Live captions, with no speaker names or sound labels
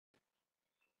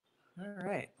All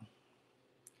right.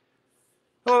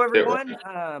 Hello, everyone.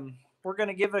 We're going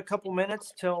to give it a couple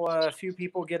minutes till a few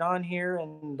people get on here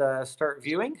and start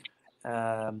viewing.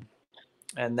 And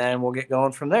then we'll get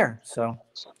going from there. So.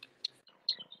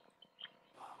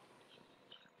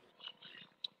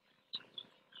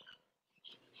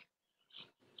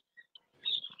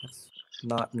 That's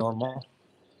not normal.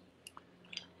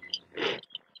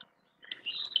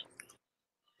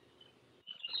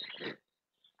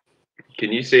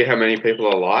 Can you see how many people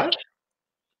are live?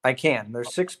 I can.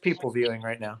 There's 6 people viewing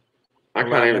right now. I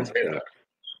can't even see that.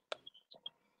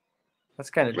 That's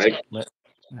kind of.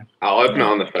 I'll open it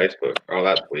on the Facebook. Oh,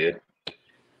 that's weird.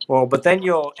 Well, but then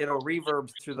it'll reverb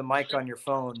through the mic on your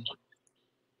phone.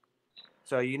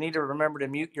 So you need to remember to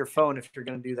mute your phone if you're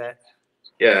going to do that.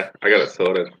 Yeah, I got it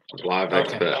sorted. Live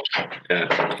expert.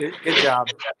 Yeah. Good job.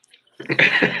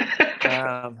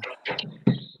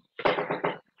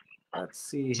 Let's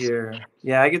see here.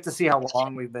 Yeah, I get to see how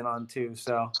long we've been on too.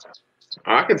 So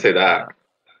I can see that.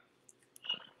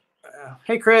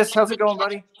 Hey, Chris, how's it going,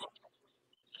 buddy?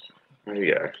 There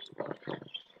you go.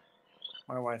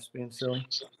 My wife's being silly.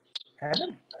 All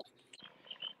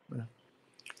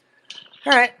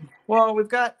right. Well, we've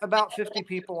got about 50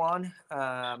 people on.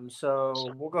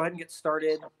 So we'll go ahead and get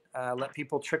started. Let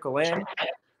people trickle in.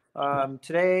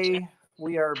 Today,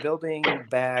 we are building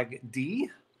bag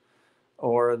D,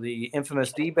 or the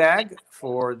infamous D bag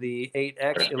for the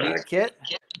 8X Elite kit.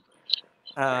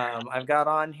 I've got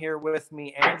on here with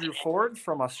me Andrew Foord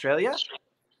from Australia.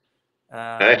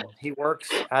 He works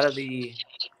out of the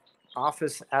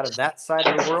office out of that side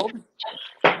of the world.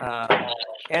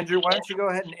 Andrew, why don't you go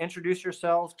ahead and introduce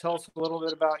yourself? Tell us a little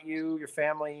bit about you, your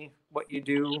family, what you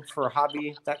do for a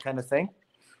hobby, that kind of thing.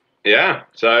 Yeah,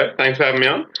 so thanks for having me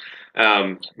on.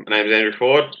 My name is Andrew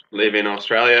Foord, live in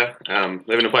Australia,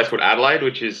 live in a place called Adelaide,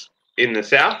 which is in the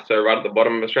south, so right at the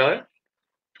bottom of Australia.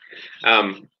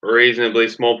 Reasonably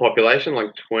small population,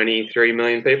 like 23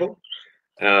 million people.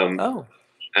 And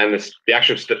the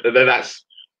actual, that's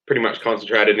pretty much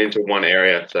concentrated into one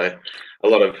area, so a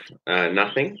lot of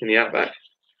nothing in the outback.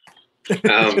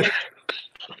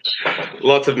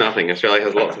 Lots of nothing. Australia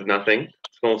has lots of nothing,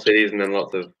 small cities, and then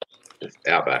lots of just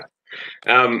outback.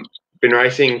 Been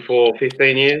racing for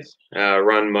 15 years,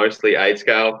 run mostly 8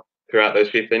 scale throughout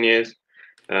those 15 years.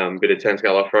 Bit of 10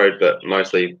 scale off-road, but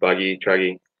mostly buggy,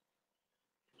 truggy.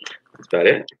 That's about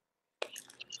it.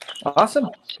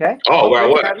 Awesome. Okay. Oh, where I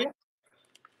work.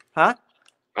 Huh?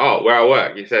 Oh, where I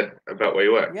work. You said about where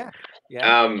you work.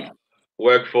 Yeah.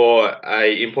 Work for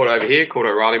a importer over here called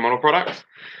O'Reilly Model Products.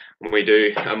 We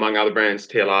do, among other brands,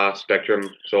 TLR, Spectrum,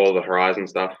 so all the Horizon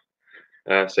stuff.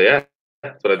 So yeah,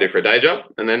 that's what I do for a day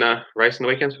job, and then race on the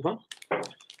weekends for fun.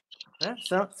 Yeah,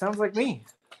 sounds like me.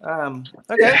 Okay.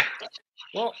 Yeah.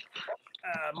 Well,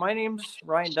 my name's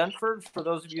Ryan Dunford. For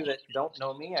those of you that don't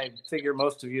know me, I figure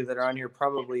most of you that are on here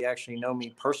probably actually know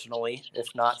me personally, if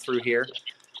not through here.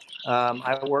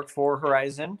 I work for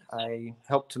Horizon. I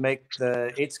help to make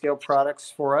the 8 scale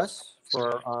products for us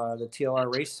for the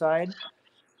TLR race side.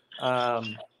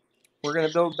 We're going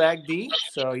to build bag D.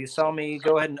 So you saw me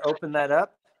go ahead and open that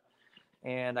up.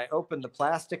 And I opened the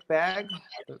plastic bag.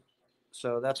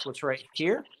 So that's what's right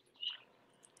here.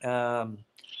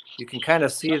 You can kind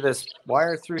of see this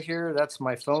wire through here. That's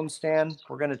my phone stand.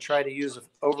 We're going to try to use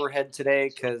overhead today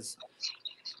because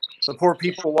the poor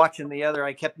people watching the other,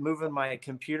 I kept moving my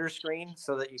computer screen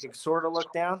so that you could sort of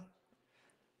look down.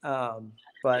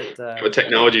 But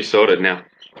technology sorted now.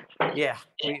 Yeah.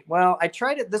 Well, I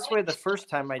tried it this way the first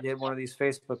time I did one of these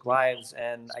Facebook Lives,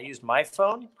 and I used my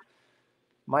phone.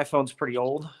 My phone's pretty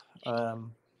old. I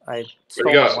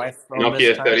stole my wife's phone Nokia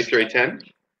this time. 3310?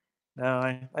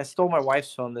 No, I stole my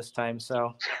wife's phone this time,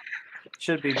 so it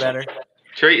should be better.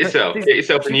 Treat yourself. Get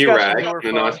yourself a new rag and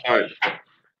a nice phone.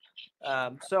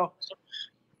 So,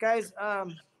 guys,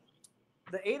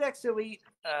 the 8X Elite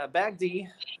Bag D,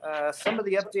 some of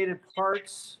the updated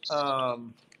parts.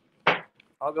 I'll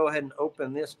go ahead and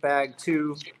open this bag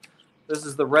too. This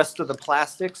is the rest of the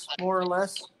plastics, more or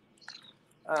less.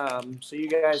 So you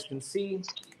guys can see.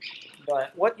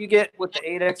 But what you get with the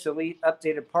 8X Elite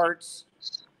updated parts,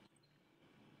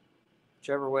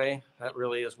 whichever way, that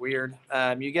really is weird.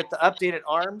 You get the updated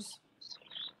arms.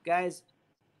 Guys,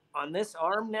 on this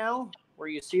arm now, where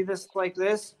you see this like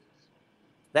this,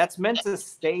 that's meant to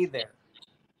stay there.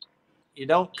 You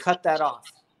don't cut that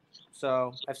off.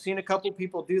 So I've seen a couple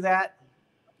people do that.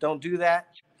 Don't do that.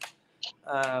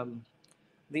 The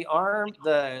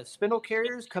spindle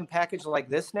carriers come packaged like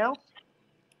this now.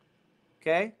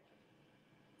 Okay.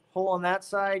 Hole on that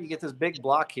side, you get this big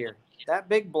block here. That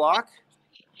big block,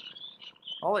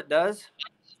 all it does is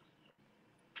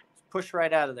push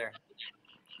right out of there.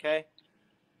 Okay.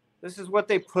 This is what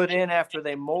they put in after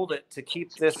they mold it to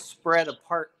keep this spread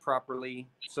apart properly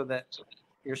so that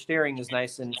your steering is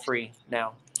nice and free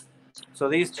now. So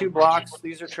these 2 blocks,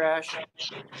 these are trash,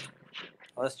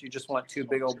 unless you just want 2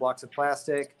 big old blocks of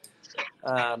plastic.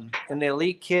 In the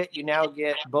Elite kit, you now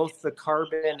get both the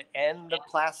carbon and the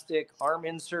plastic arm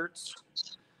inserts.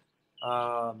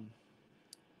 So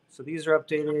these are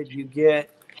updated. You get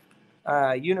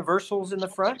universals in the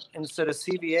front instead of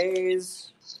CVAs.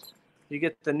 You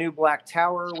get the new black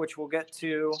tower, which we'll get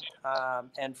to,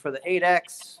 and for the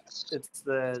 8X,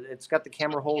 it's got the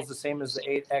camera holes the same as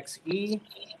the 8XE.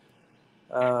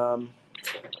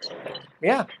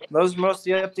 Yeah, those are most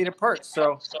of the updated parts.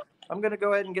 So I'm going to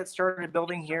go ahead and get started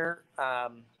building here.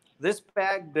 This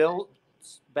bag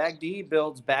D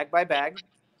builds bag by bag.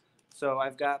 So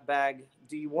I've got bag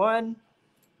D1,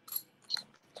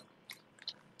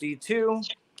 D2,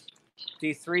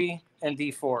 D3, and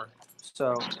D4.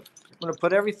 So I'm going to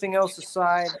put everything else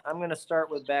aside. I'm going to start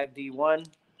with bag D1.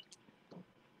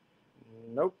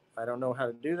 Nope, I don't know how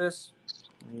to do this.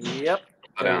 Yep,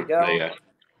 there we go. There you go.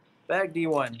 Bag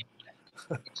D1.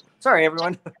 Sorry,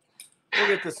 everyone. We'll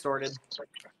get this sorted. Is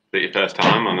it your first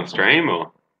time on the stream,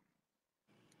 or?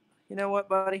 You know what,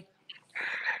 buddy?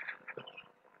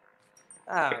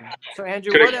 So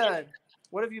Andrew,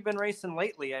 what have you been racing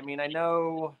lately? I mean, I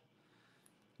know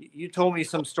you told me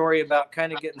some story about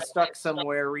kind of getting stuck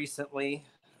somewhere recently.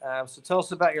 So tell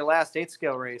us about your last 8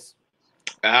 scale race.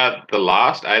 The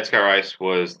last 8 scale race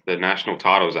was the national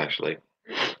titles, actually,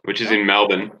 which is in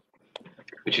Melbourne,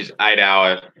 which is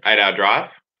 8-hour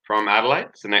drive from Adelaide.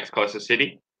 It's the next closest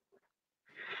city.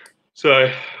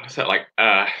 So what's that, like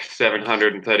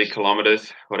 730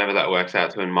 kilometers, whatever that works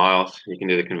out to in miles. You can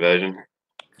do the conversion.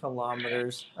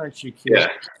 Kilometers, aren't you cute? Yeah.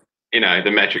 You know,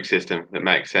 the metric system, that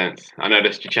makes sense. I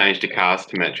noticed you changed your cars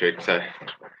to metric, so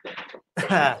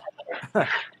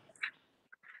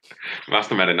must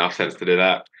have made enough sense to do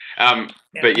that.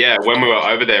 But yeah, when we were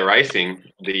over there racing,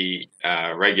 the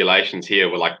regulations here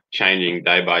were like changing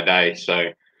day by day.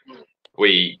 So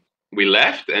we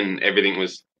left and everything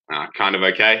was kind of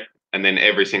okay. And then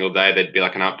every single day there'd be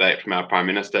like an update from our Prime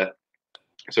Minister.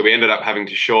 So we ended up having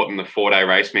to shorten the 4-day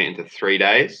race meet into 3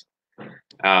 days.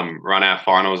 Run our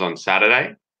finals on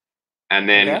Saturday, and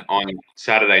then on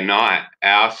Saturday night,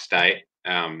 our state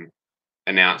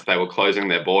announced they were closing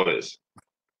their borders.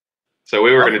 So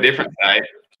we were in a different state,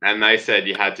 and they said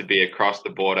you had to be across the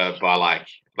border by like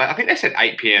I think they said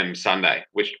 8 p.m. Sunday,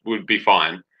 which would be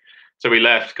fine. So we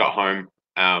left, got home,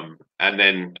 and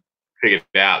then figured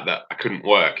out that I couldn't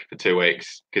work for 2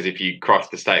 weeks because if you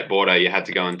crossed the state border, you had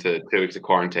to go into 2 weeks of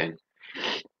quarantine.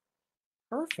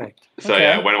 Perfect. So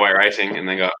yeah, went away racing and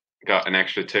then got an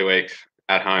extra 2 weeks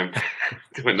at home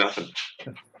doing nothing.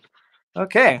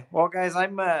 Okay, well, guys,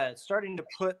 I'm starting to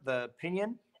put the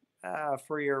pinion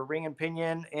for your ring and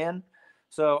pinion in.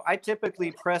 So I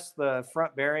typically press the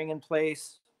front bearing in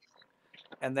place,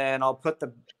 and then I'll put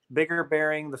the bigger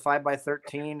bearing, the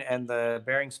 5x13, and the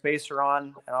bearing spacer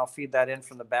on, and I'll feed that in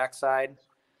from the backside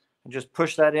and just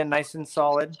push that in nice and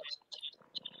solid.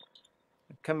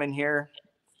 Come in here,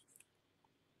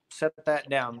 set that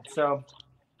down. So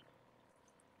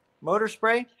motor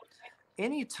spray,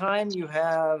 anytime you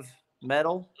have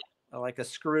metal, like a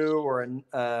screw or in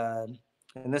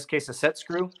this case, a set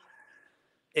screw,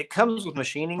 it comes with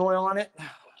machining oil on it.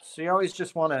 So you always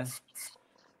just want to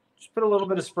just put a little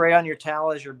bit of spray on your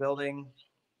towel as you're building.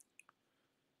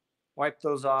 Wipe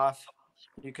those off.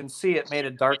 You can see it made a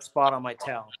dark spot on my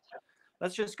towel.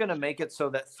 That's just going to make it so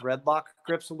that thread lock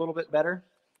grips a little bit better.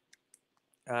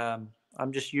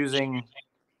 I'm just using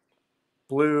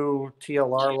blue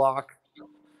TLR lock.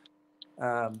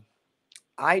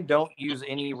 I don't use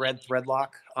any red thread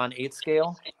lock on 8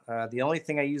 scale. The only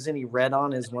thing I use any red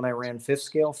on is when I ran 5th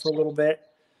scale for a little bit.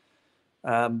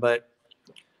 But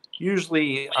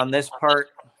usually on this part,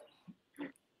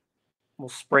 we'll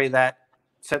spray that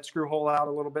set screw hole out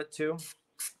a little bit too.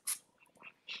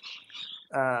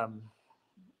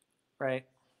 Right.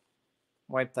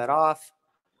 Wipe that off.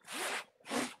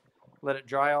 Let it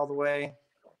dry all the way.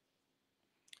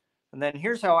 And then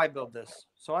here's how I build this.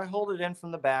 So I hold it in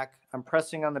from the back. I'm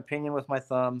pressing on the pinion with my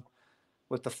thumb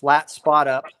with the flat spot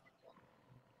up.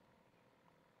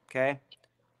 Okay.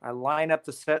 I line up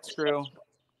the set screw.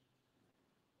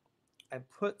 I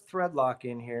put thread lock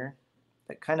in here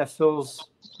that kind of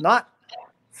not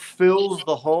fills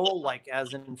the hole like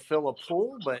as in fill a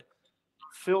pool, but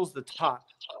fills the top.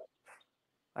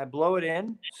 I blow it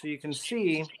in so you can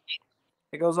see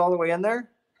it goes all the way in there.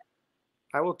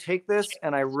 I will take this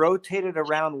and I rotate it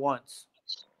around once.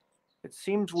 It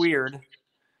seems weird,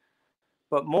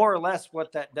 But more or less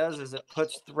what that does is it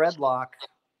puts thread lock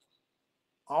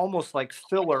almost like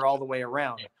filler all the way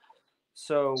around.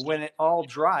 So when it all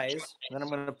dries, then I'm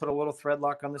going to put a little thread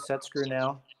lock on the set screw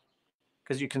now,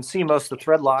 because you can see most of the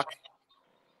thread lock.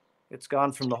 It's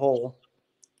gone from the hole.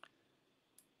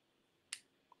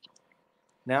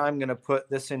 Now I'm going to put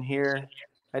this in here.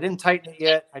 I didn't tighten it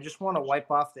yet. I just want to wipe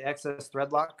off the excess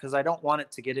thread lock because I don't want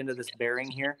it to get into this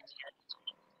bearing here.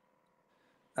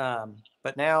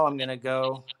 But now I'm going to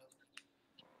go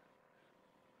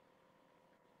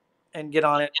and get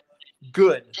on it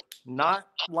good. Not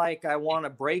like I want to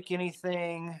break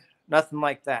anything, nothing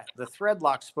like that. The thread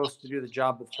lock's supposed to do the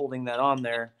job of holding that on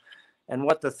there. And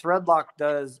what the thread lock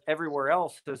does everywhere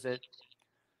else is it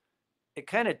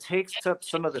kind of takes up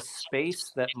some of the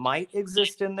space that might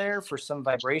exist in there for some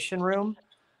vibration room.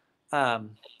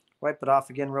 Wipe it off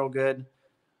again real good.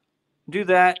 Do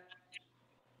that.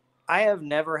 I have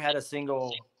never had a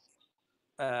single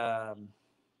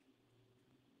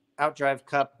outdrive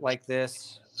cup like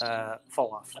this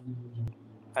fall off.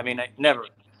 I mean, I never.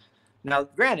 Now,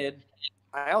 granted,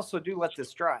 I also do let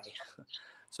this dry.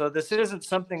 So this isn't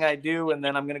something I do and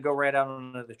then I'm going to go right out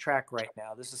onto the track right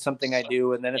now. This is something I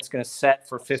do and then it's going to set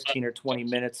for 15 or 20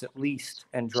 minutes at least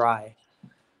and dry.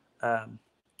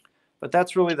 But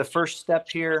that's really the first step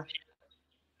here.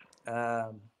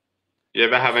 You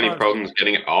ever have any problems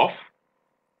getting it off?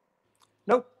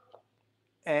 Nope.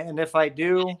 And if I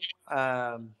do,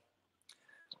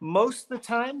 most of the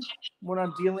time when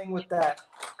I'm dealing with that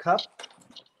cup,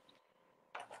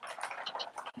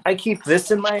 I keep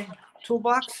this in my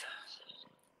toolbox.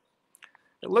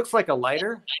 It looks like a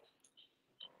lighter.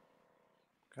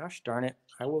 Gosh darn it.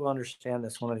 I will understand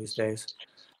this one of these days.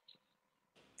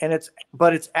 And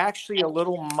but it's actually a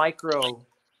little micro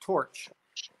torch.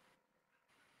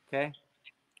 Okay.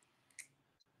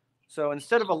 So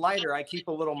instead of a lighter, I keep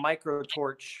a little micro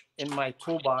torch in my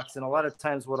toolbox. And a lot of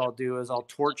times what I'll do is I'll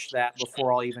torch that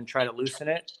before I'll even try to loosen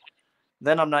it.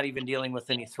 Then I'm not even dealing with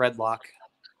any thread lock.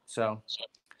 So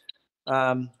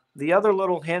the other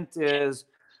little hint is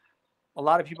a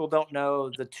lot of people don't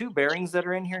know the two bearings that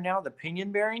are in here now, the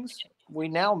pinion bearings. We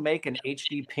now make an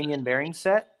HD pinion bearing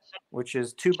set, which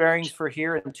is 2 bearings for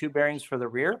here and 2 bearings for the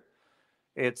rear.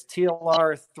 It's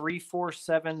TLR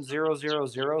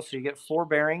 347000. So you get 4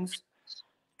 bearings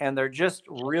and they're just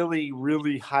really,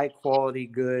 really high quality,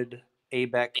 good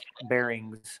ABEC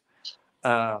bearings.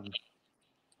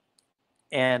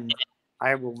 And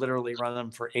I will literally run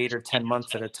them for 8 or 10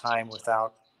 months at a time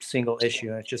without single issue.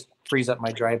 And it just frees up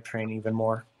my drivetrain even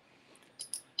more.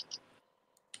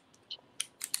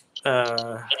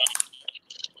 Now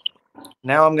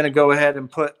I'm going to go ahead and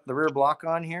put the rear block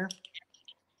on here.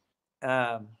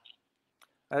 I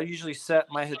usually set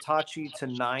my Hitachi to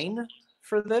 9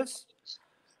 for this.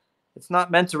 It's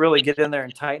not meant to really get in there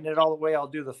and tighten it all the way. I'll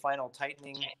do the final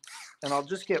tightening and I'll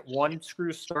just get 1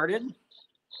 screw started.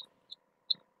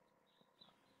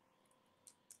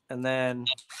 And then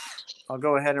I'll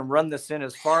go ahead and run this in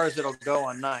as far as it'll go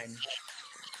on 9.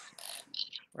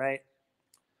 Right?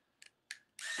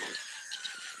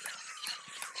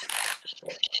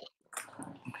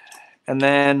 And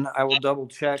then I will double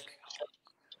check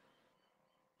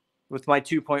with my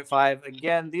 2.5.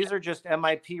 Again, these are just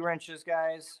MIP wrenches,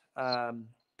 guys.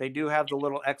 They do have the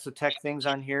little Exotech things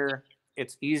on here.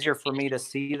 It's easier for me to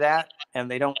see that,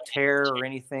 and they don't tear or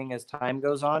anything as time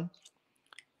goes on.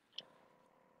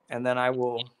 And then I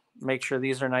will make sure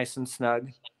these are nice and snug.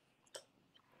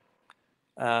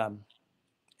 And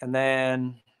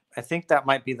then I think that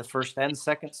might be the first and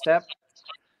second step.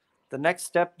 The next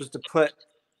step is to put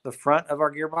the front of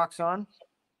our gearbox on.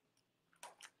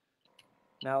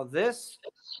 Now this,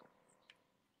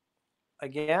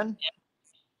 again,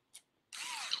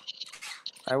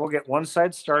 I will get one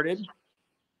side started.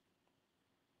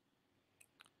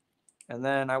 And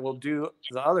then I will do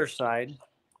the other side.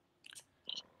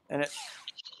 And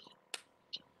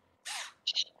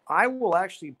I will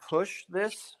actually push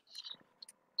this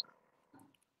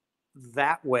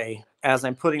that way as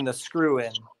I'm putting the screw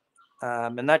in.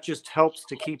 And that just helps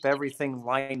to keep everything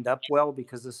lined up well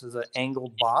because this is an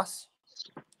angled boss.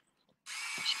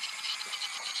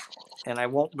 And I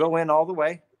won't go in all the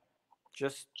way,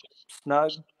 just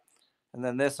snug. And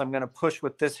then this, I'm going to push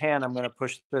with this hand. I'm going to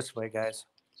push this way, guys.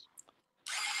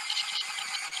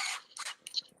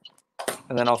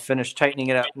 And then I'll finish tightening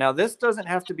it up. Now, this doesn't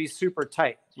have to be super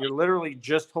tight. You're literally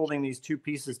just holding these 2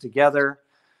 pieces together.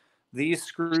 These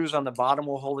screws on the bottom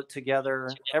will hold it together.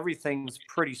 Everything's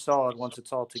pretty solid once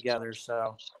it's all together.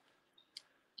 So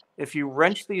if you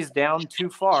wrench these down too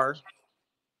far,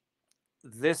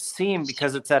 this seam,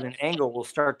 because it's at an angle, will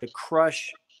start to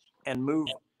crush and move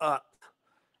up.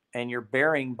 and your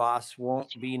bearing boss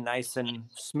won't be nice and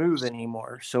smooth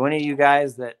anymore. So any of you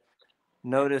guys that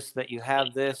notice that you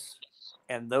have this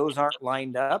and those aren't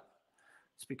lined up,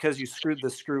 it's because you screwed the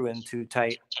screw in too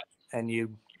tight and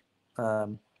you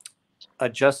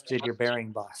adjusted your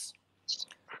bearing boss.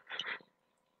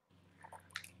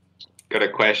 Got a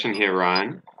question here,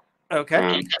 Ryan.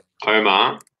 Okay.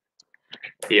 Omar.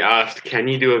 He asked, can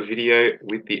you do a video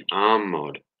with the arm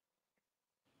mod?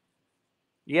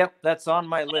 Yep, that's on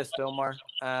my list, Omar.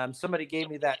 Somebody gave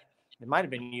me that. It might have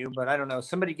been you, but I don't know.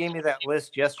 Somebody gave me that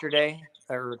list yesterday,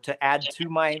 or to add to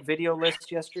my video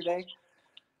list yesterday.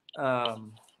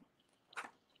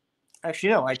 Actually,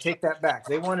 no, I take that back.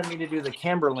 They wanted me to do the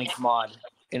camber link mod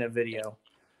in a video.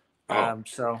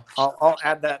 So I'll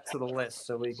add that to the list.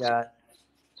 So we got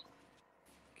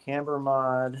camber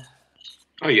mod.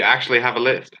 Oh, you actually have a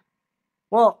list?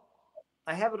 Well,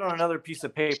 I have it on another piece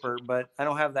of paper, but I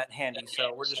don't have that handy.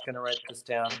 So we're just going to write this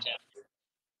down.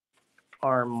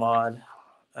 Arm mod.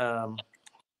 So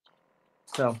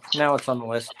now it's on the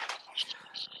list.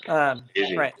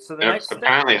 Right. So the next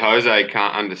apparently Jose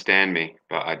can't understand me,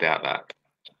 but I doubt that.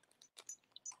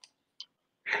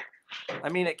 I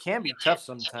mean, it can be tough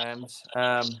sometimes.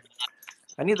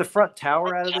 I need the front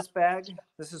tower out of this bag.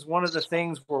 This is one of the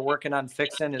things we're working on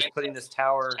fixing, is putting this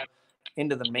tower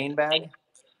into the main bag.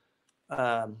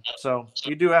 So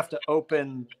you do have to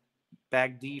open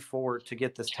bag D4 to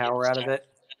get this tower out of it.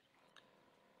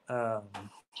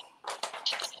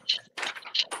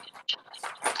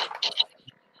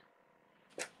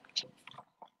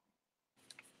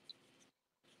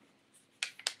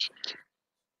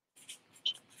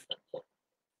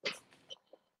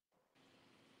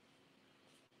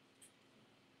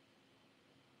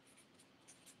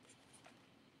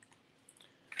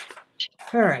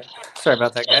 All right. Sorry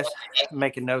about that, guys. I'm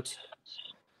making notes.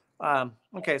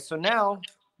 Okay, so now,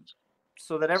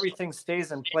 so that everything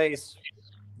stays in place,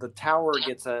 the tower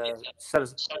gets a set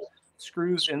of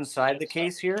screws inside the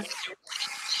case here.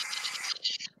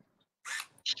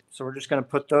 So we're just going to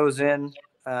put those in.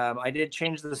 I did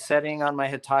change the setting on my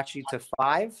Hitachi to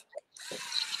 5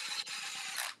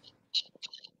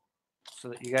 so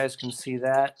that you guys can see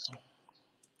that.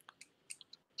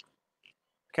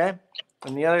 Okay.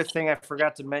 And the other thing I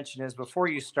forgot to mention is, before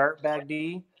you start bag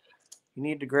D, you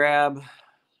need to grab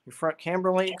your front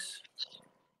camber links,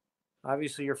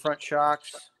 obviously your front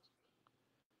shocks,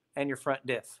 and your front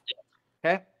diff.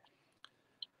 Okay.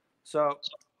 So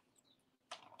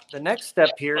the next step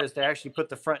here is to actually put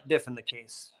the front diff in the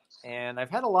case. And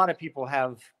I've had a lot of people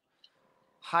have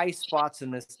high spots in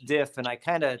this diff, and I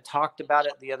kind of talked about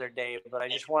it the other day, but I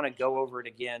just want to go over it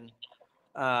again.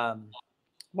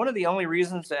 One of the only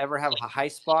reasons to ever have a high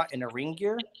spot in a ring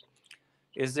gear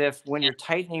is if, when you're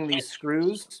tightening these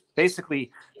screws,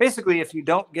 basically if you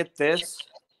don't get this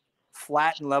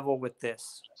flat and level with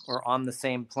this, or on the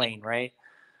same plane, right?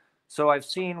 So I've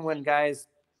seen when guys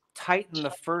tighten the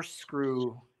first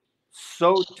screw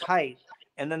so tight,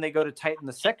 and then they go to tighten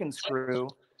the second screw,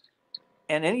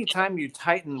 and anytime you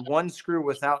tighten one screw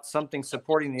without something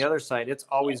supporting the other side, it's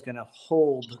always going to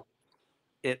hold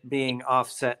it being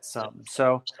offset some.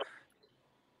 So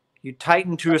you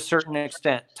tighten to a certain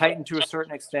extent,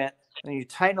 and you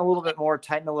tighten a little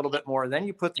bit more, then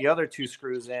you put the other 2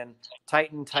 screws in,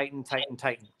 tighten.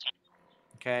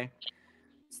 Okay.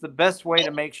 It's the best way to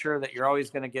make sure that you're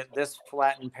always going to get this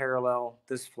flat and parallel,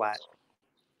 this flat.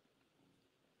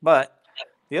 But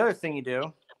the other thing you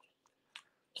do,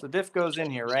 so the diff goes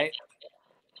in here, right?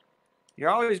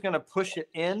 You're always going to push it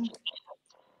in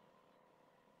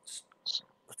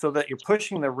so that you're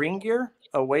pushing the ring gear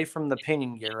away from the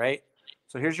pinion gear, right?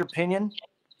 So here's your pinion,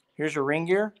 here's your ring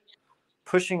gear,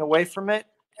 pushing away from it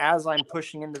as I'm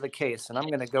pushing into the case. And I'm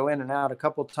going to go in and out a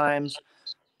couple times,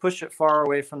 push it far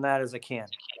away from that as I can.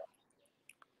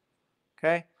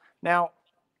 Okay. Now,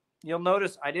 you'll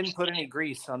notice I didn't put any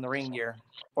grease on the ring gear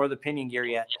or the pinion gear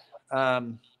yet.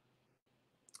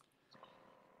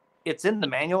 It's in the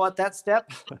manual at that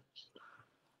step.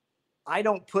 I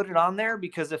don't put it on there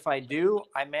because if I do,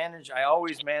 I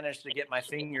always manage to get my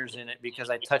fingers in it because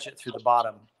I touch it through the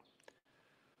bottom.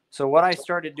 So what I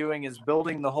started doing is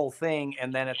building the whole thing,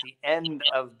 and then at the end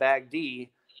of bag D,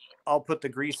 I'll put the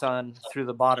grease on through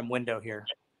the bottom window here.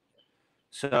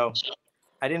 So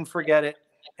I didn't forget it.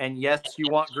 And yes,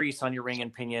 you want grease on your ring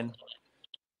and pinion.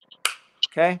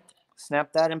 Okay,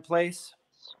 snap that in place.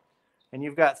 And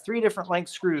you've got 3 different length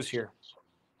screws here.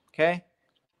 Okay.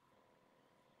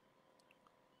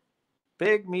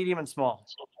 Big, medium, and small.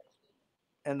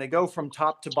 And they go from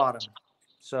top to bottom.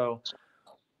 So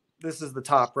this is the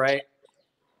top, right?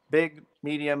 Big,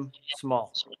 medium,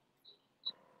 small.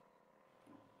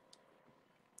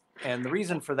 And the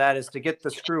reason for that is to get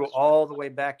the screw all the way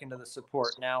back into the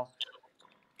support. Now,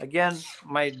 again,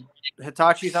 my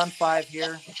Hitachi's on 5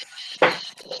 here.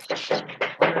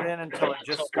 Run it in until it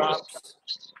just stops.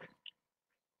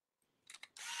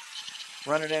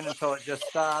 Run it in until it just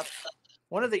stops.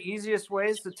 One of the easiest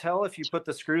ways to tell if you put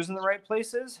the screws in the right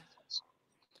places,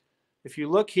 if you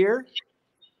look here,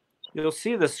 you'll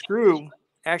see the screw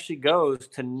actually goes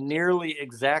to nearly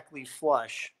exactly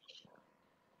flush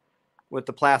with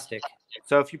the plastic.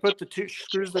 So if you put the 2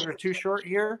 screws that are too short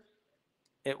here,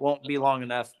 it won't be long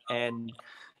enough and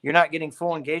you're not getting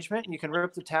full engagement and you can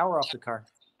rip the tower off the car.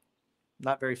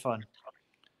 Not very fun.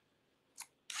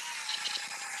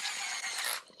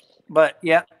 But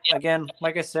yeah, again,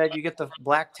 like I said, you get the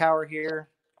black tower here.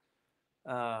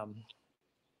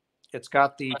 It's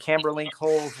got the camber link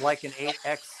holes like an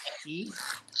 8XE.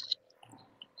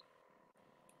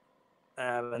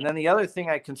 And then the other thing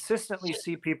I consistently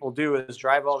see people do is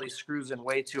drive all these screws in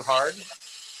way too hard.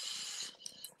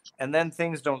 And then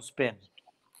things don't spin.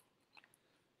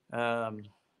 But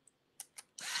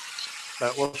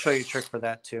we'll show you a trick for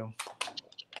that too.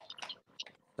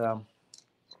 So.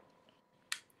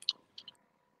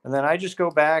 And then I just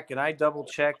go back and I double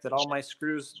check that all my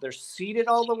screws, they're seated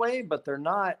all the way, but they're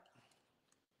not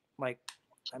like,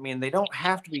 I mean, they don't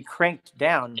have to be cranked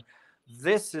down.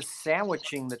 This is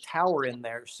sandwiching the tower in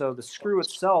there. So the screw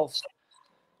itself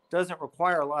doesn't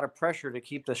require a lot of pressure to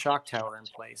keep the shock tower in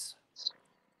place.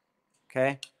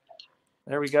 Okay.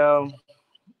 There we go.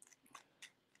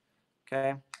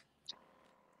 Okay.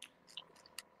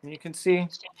 And you can see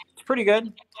it's pretty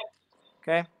good.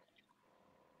 Okay.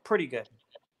 Pretty good.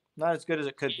 Not as good as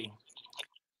it could be.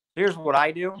 Here's what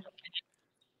I do.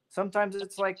 Sometimes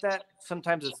it's like that.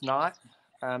 Sometimes it's not.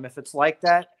 If it's like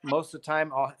that, most of the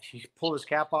time, you pull this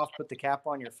cap off, put the cap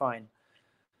on, you're fine.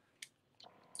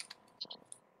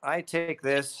 I take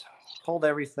this, hold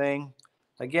everything.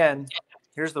 Again,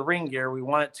 here's the ring gear. We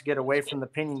want it to get away from the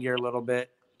pinion gear a little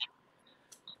bit.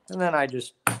 And then I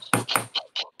just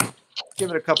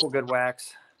give it a couple good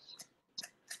whacks.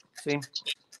 See?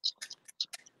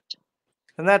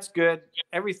 And that's good.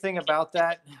 Everything about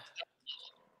that,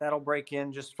 that'll break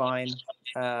in just fine.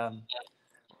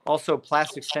 Also,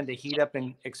 plastics tend to heat up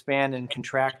and expand and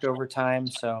contract over time.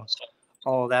 So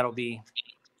all of that'll be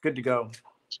good to go.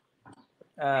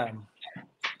 And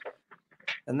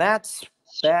that's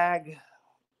bag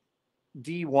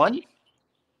D1.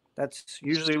 That's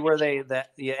usually where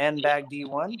you end bag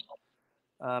D1.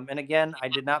 And again, I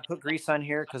did not put grease on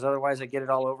here because otherwise I get it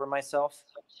all over myself.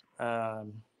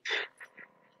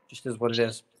 Just is what it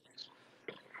is.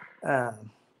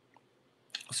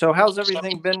 So how's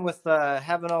everything been with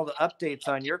having all the updates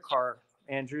on your car,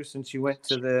 Andrew, since you went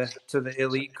to the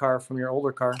Elite car from your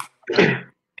older car?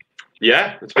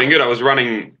 Yeah, it's been good. I was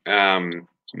running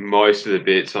most of the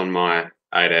bits on my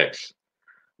 8X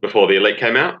before the Elite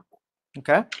came out.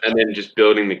 Okay. And then just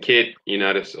building the kit, you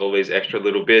notice all these extra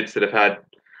little bits that have had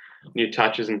new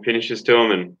touches and finishes to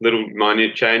them and little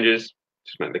minute changes.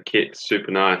 Just make the kit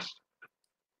super nice.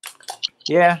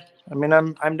 Yeah, I mean,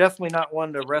 I'm definitely not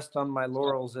one to rest on my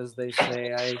laurels, as they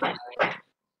say.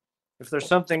 If there's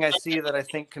something I see that I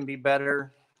think can be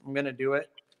better, I'm going to do it.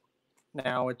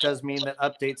 Now, it does mean that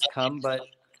updates come, but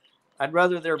I'd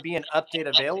rather there be an update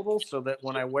available so that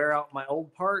when I wear out my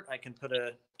old part, I can put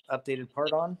a updated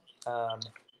part on.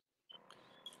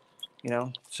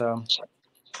 So.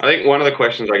 I think one of the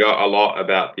questions I got a lot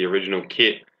about the original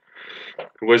kit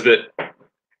was that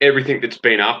everything that's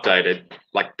been updated,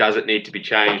 like, does it need to be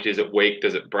changed? Is it weak?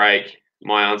 Does it break?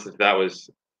 My answer to that was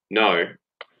no.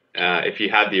 If you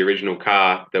had the original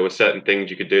car, there were certain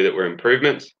things you could do that were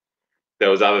improvements. There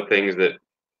was other things that,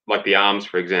 like the arms,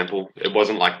 for example, it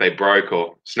wasn't like they broke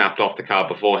or snapped off the car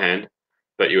beforehand,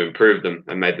 but you improved them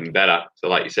and made them better. So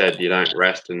like you said, you don't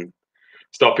rest and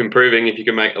stop improving. If you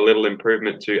can make a little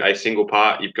improvement to a single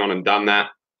part, you've gone and done that,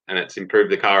 and it's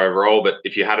improved the car overall. But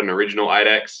if you had an original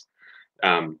 8X,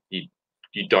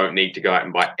 you don't need to go out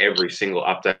and buy every single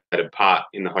updated part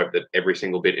in the hope that every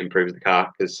single bit improves the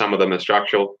car, because some of them are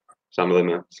structural, some of them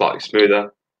are slightly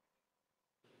smoother.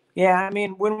 Yeah, I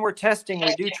mean, when we're testing,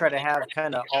 we do try to have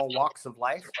kind of all walks of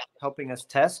life helping us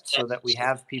test so that we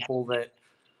have people that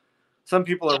some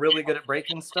people are really good at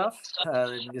breaking stuff.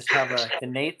 They just have an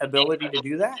innate ability to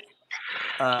do that.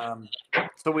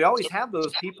 So we always have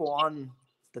those people on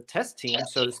the test team,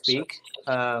 so to speak.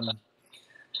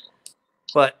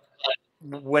 But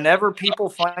whenever people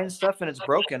find stuff and it's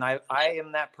broken, I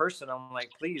am that person. I'm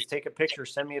like, please take a picture,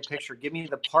 send me a picture, give me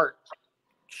the part,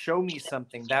 show me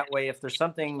something. That way, if there's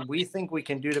something we think we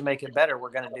can do to make it better,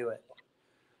 we're going to do it.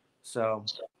 So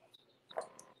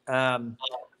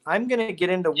I'm going to get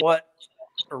into what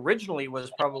originally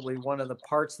was probably one of the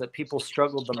parts that people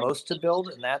struggled the most to build,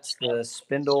 and that's the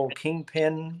spindle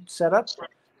kingpin setup.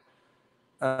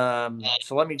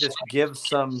 So let me just give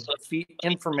some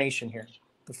information here.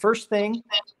 The first thing,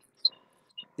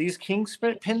 these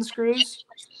kingpin screws,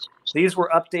 these were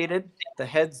updated. The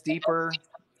head's deeper.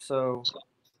 So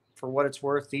for what it's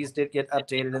worth, these did get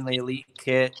updated in the Elite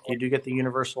kit. You do get the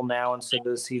universal now instead of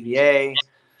the CVA.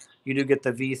 You do get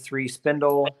the V3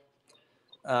 spindle.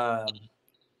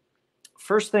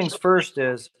 First things first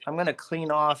is I'm going to clean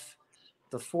off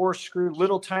the 4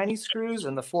 little tiny screws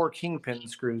and the 4 kingpin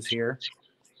screws here.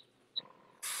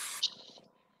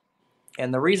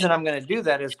 And the reason I'm going to do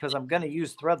that is because I'm going to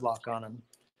use thread lock on them.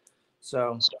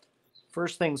 So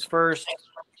first things first,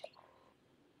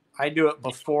 I do it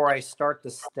before I start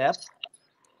the step,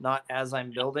 not as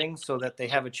I'm building, so that they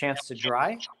have a chance to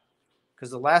dry. Because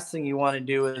the last thing you want to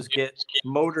do is get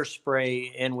motor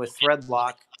spray in with thread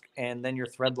lock, and then your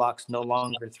thread lock's no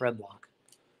longer thread lock.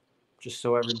 Just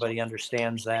so everybody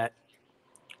understands that.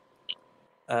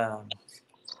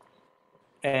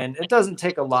 And it doesn't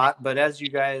take a lot, but as you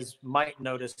guys might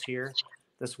notice here,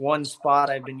 this one spot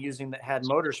I've been using that had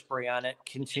motor spray on it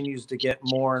continues to get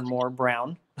more and more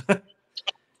brown.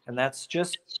 And that's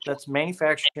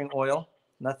manufacturing oil.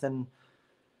 Nothing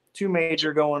too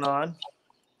major going on.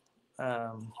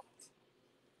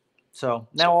 So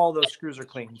now all those screws are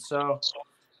clean. So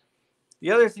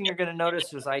the other thing you're going to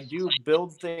notice is I do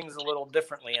build things a little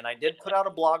differently. And I did put out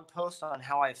a blog post on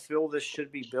how I feel this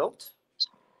should be built,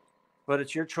 but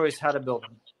it's your choice how to build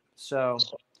them. So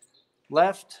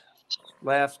left,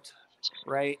 left,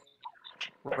 right,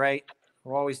 right.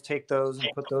 We'll always take those and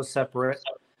put those separate.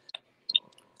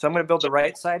 So I'm going to build the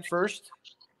right side first.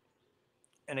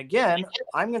 And again,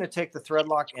 I'm going to take the thread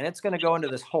lock and it's going to go into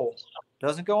this hole. It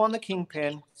doesn't go on the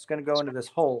kingpin. It's going to go into this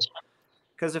hole.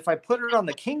 Because if I put it on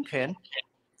the kingpin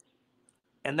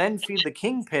and then feed the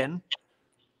kingpin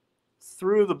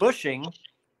through the bushing,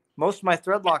 most of my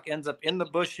thread lock ends up in the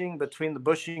bushing, between the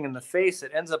bushing and the face.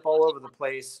 It ends up all over the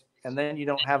place. And then you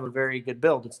don't have a very good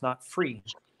build. It's not free.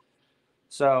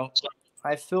 So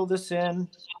I fill this in.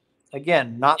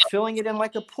 Again, not filling it in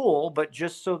like a pool, but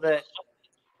just so that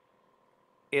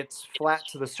it's flat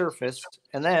to the surface.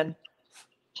 And then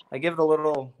I give it a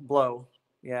little blow.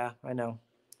 Yeah, I know.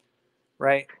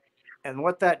 Right. And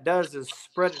what that does is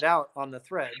spread it out on the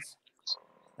threads.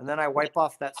 And then I wipe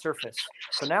off that surface.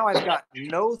 So now I've got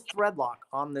no thread lock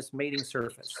on this mating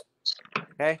surface.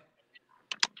 Okay.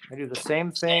 I do the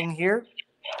same thing here.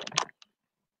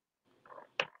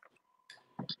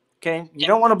 Okay. You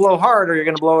don't want to blow hard or you're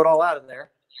going to blow it all out of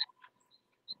there.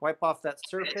 Wipe off that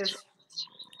surface.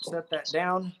 Set that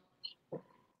down.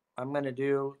 I'm going to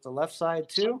do the left side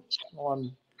too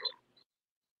on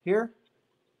here.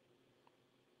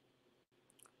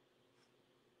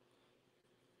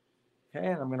 Okay,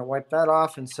 and I'm going to wipe that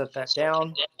off and set that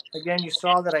down. Again, you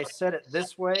saw that I set it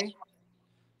this way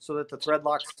so that the thread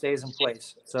lock stays in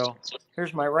place. So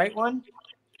here's my right one.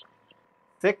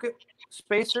 Thick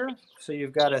spacer. So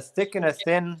you've got a thick and a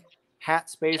thin hat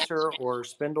spacer or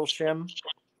spindle shim.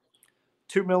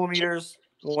 2 millimeters,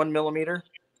 1 millimeter.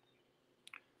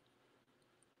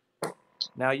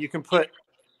 Now you can put,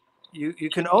 you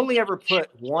can only ever put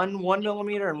 1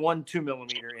 millimeter and 1 2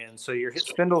 millimeter in. So your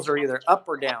spindles are either up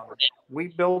or down. We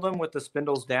build them with the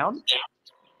spindles down.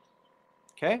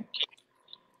 Okay.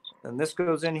 Then this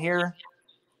goes in here.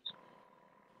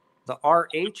 The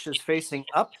RH is facing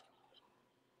up.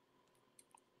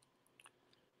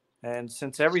 And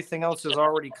since everything else is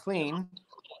already clean,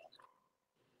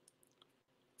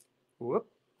 whoop,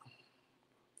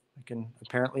 I can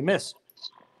apparently miss.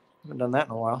 I haven't done that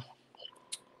in a while.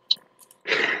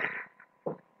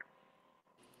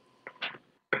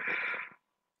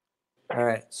 All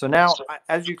right, so now,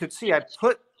 as you could see, I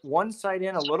put one side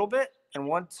in a little bit and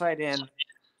one side in.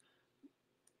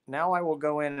 Now I will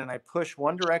go in and I push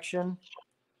one direction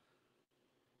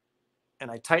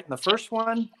and I tighten the first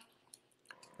one.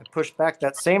 I push back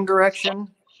that same direction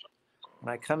and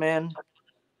I come in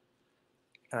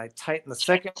and I tighten the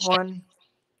second one.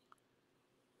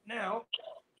 Now,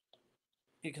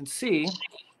 you can see,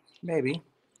 maybe,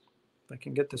 if I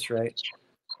can get this right.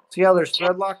 See how there's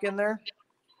thread lock in there?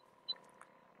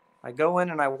 I go in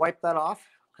and I wipe that off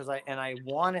because I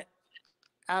want it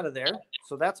out of there.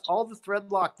 So that's all the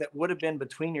thread lock that would have been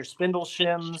between your spindle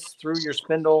shims, through your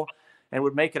spindle, and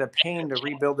would make it a pain to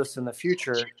rebuild this in the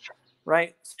future,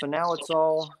 right? So now it's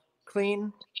all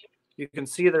clean. You can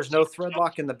see there's no thread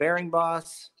lock in the bearing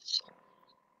boss.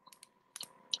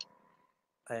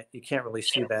 You can't really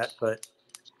see that, but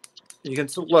you can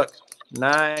still look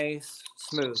nice,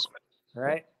 smooth, all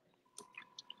right?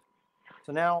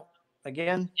 So now,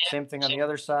 again, same thing on the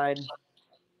other side.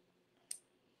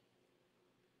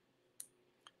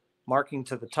 Marking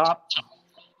to the top.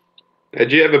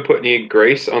 Did you ever put any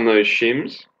grease on those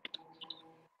shims?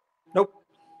 Nope.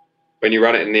 When you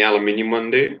run it in the aluminium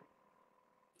one, do you?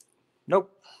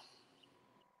 Nope.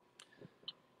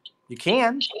 You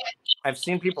can. I've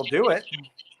seen people do it.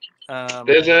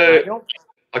 There's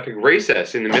like a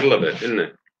recess in the middle of it, isn't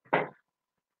it?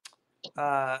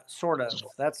 Sort of.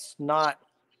 That's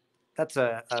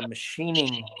a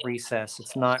machining recess.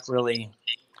 It's not really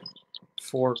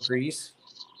for grease.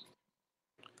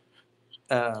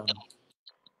 It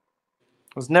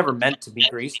was never meant to be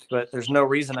greased, but there's no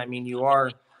reason. I mean, you are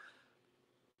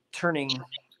turning.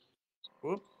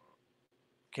 Whoop.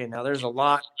 Okay, now there's a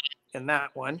lot in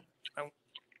that one. I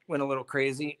went a little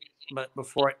crazy, but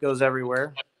before it goes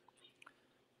everywhere,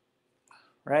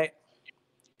 right?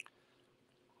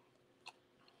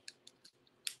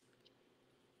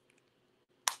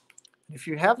 If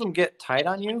you have them get tight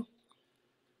on you,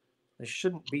 they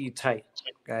shouldn't be tight,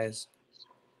 guys.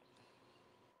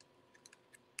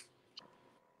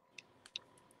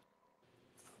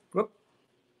 Whoop.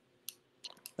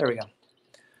 There we go.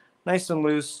 Nice and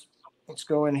loose. Let's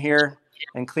go in here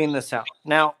and clean this out.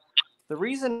 Now, the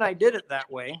reason I did it that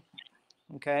way,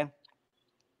 okay,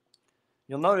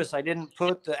 you'll notice I didn't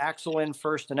put the axle in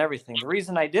first and everything. The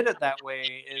reason I did it that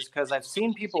way is because I've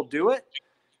seen people do it,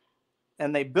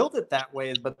 and they build it that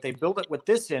way, but they build it with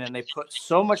this in, and they put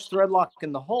so much thread lock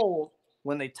in the hole.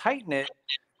 When they tighten it,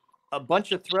 a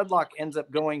bunch of thread lock ends up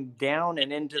going down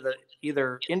and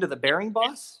either into the bearing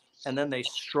boss, and then they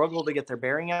struggle to get their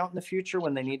bearing out in the future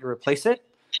when they need to replace it,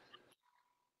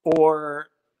 or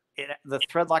the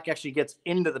thread lock actually gets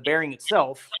into the bearing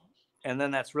itself, and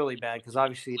then that's really bad because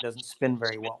obviously it doesn't spin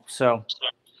very well. So,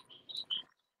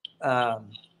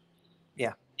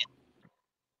 yeah.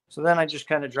 So then I just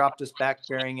kind of drop this back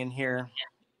bearing in here.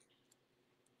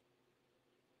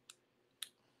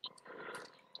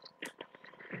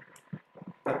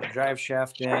 Put the drive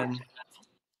shaft in,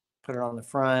 put it on the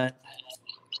front.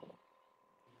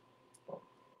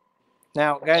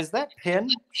 Now, guys, that pin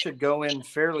should go in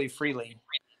fairly freely.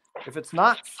 If it's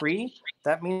not free,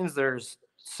 that means there's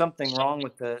something wrong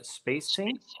with the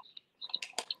spacing.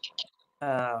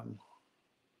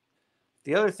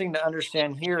 The other thing to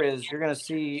understand here is you're going to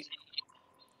see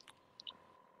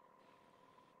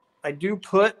I do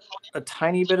put a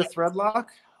tiny bit of thread lock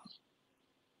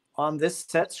on this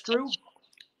set screw,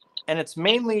 and it's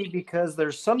mainly because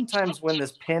there's sometimes when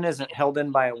this pin isn't held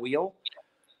in by a wheel.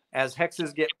 As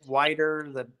hexes get wider,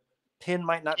 the pin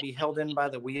might not be held in by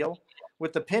the wheel.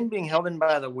 With the pin being held in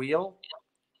by the wheel,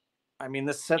 I mean,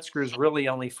 this set screw is really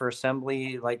only for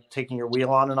assembly, like taking your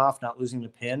wheel on and off, not losing the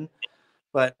pin.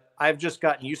 But I've just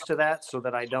gotten used to that so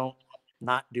that I don't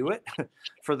not do it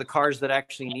for the cars that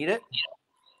actually need it.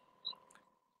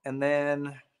 And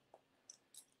then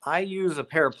I use a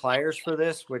pair of pliers for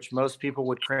this, which most people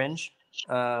would cringe.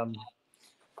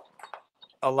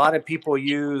 A lot of people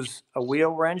use a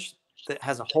wheel wrench that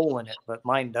has a hole in it, but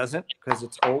mine doesn't because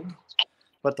it's old.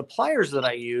 But the pliers that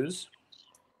I use,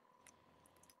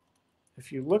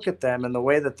 if you look at them and the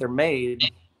way that they're made,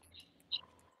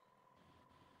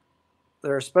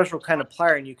 they're a special kind of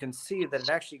plier, and you can see that it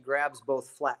actually grabs both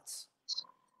flats.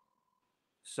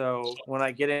 So when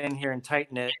I get in here and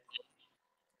tighten it,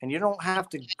 and you don't have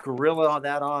to gorilla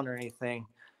that on or anything,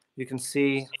 you can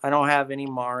see I don't have any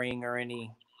marring or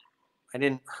I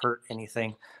didn't hurt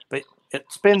anything, but it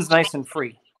spins nice and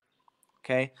free.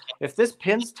 Okay. If this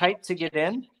pin's tight to get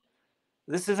in,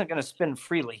 this isn't going to spin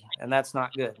freely, and that's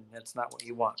not good. That's not what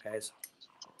you want, guys.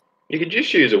 You could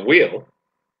just use a wheel.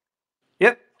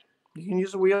 Yep. You can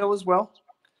use a wheel as well,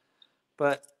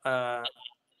 but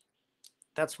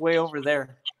that's way over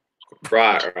there.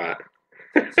 Right.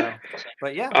 So,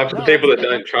 but yeah. For people that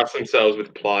don't trust themselves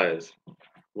with pliers,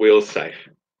 wheel's safe.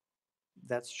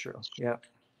 That's true. Yeah.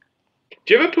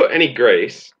 Do you ever put any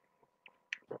grease?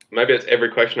 Maybe that's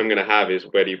every question I'm going to have is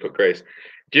where do you put grease?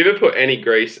 Do you ever put any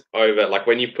grease over, like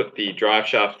when you put the drive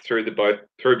shaft through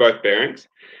both bearings,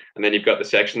 and then you've got the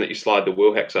section that you slide the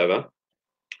wheel hex over?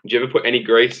 Do you ever put any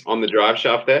grease on the drive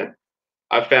shaft there?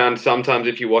 I've found sometimes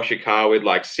if you wash your car with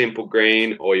like Simple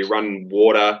Green or you run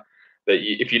water, that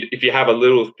if you have a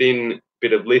little thin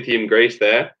bit of lithium grease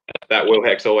there, that wheel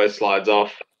hex always slides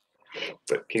off,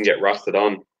 but can get rusted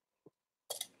on.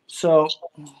 So,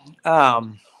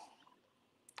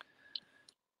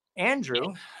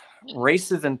 Andrew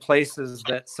races in places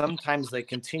that sometimes they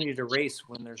continue to race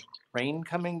when there's rain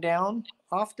coming down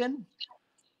often,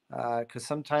 because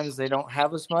sometimes they don't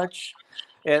have as much.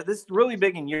 This is really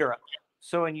big in Europe.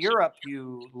 So in Europe,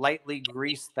 you lightly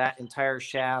grease that entire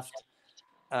shaft,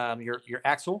 your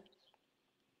axle,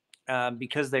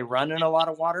 because they run in a lot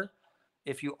of water.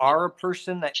 If you are a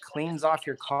person that cleans off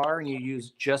your car and you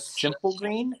use just simple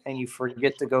green and you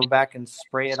forget to go back and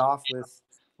spray it off with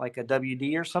like a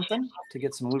WD or something to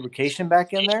get some lubrication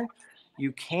back in there,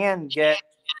 you can get,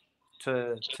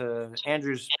 to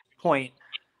Andrew's point,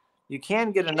 you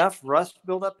can get enough rust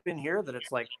buildup in here that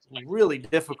it's like really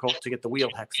difficult to get the wheel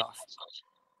hex off.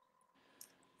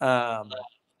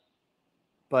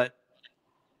 But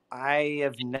I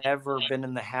have never been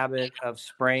in the habit of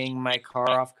spraying my car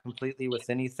off completely with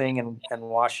anything and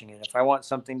washing it. If I want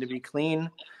something to be clean,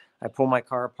 I pull my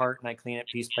car apart and I clean it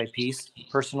piece by piece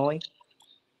personally.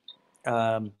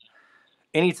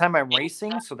 Anytime I'm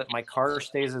racing, so that my car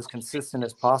stays as consistent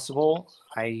as possible,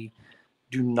 I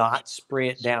do not spray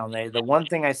it down. The one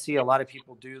thing I see a lot of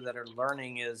people do that are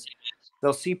learning is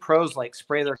they'll see pros like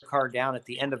spray their car down at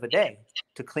the end of a day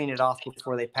to clean it off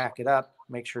before they pack it up,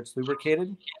 make sure it's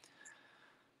lubricated.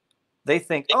 They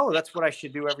think, oh, that's what I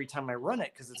should do every time I run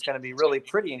it because it's going to be really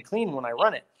pretty and clean when I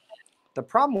run it. The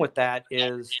problem with that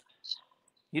is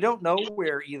you don't know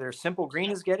where either simple green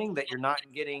is getting that you're not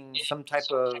getting some type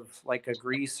of like a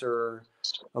grease or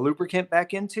a lubricant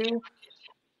back into.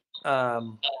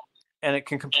 And it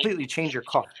can completely change your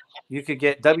car. You could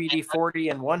get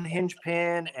WD-40 in one hinge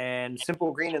pin and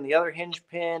simple green in the other hinge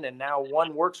pin, and now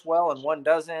one works well and one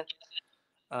doesn't.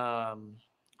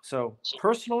 So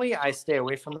personally, I stay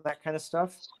away from that kind of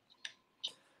stuff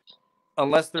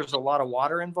unless there's a lot of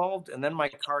water involved, and then my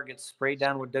car gets sprayed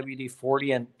down with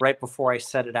WD-40 and right before I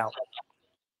set it out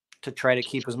to try to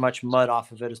keep as much mud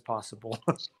off of it as possible.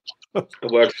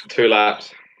 It works for 2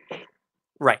 laps.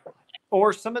 Right.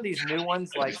 Or some of these new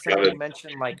ones, like somebody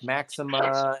mentioned, like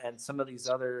Maxima and some of these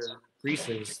other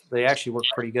greases, they actually work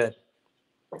pretty good.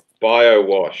 Bio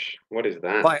wash. What is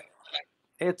that? But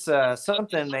it's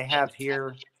something they have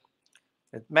here.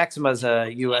 Maxima's a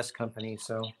U.S. company,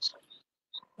 so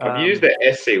I've used the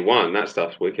SC1. That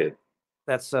stuff's wicked.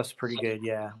 That stuff's pretty good,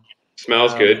 yeah.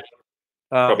 Smells good.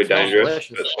 Probably dangerous,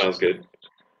 delicious. but it smells good.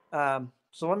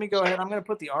 So let me go ahead. I'm going to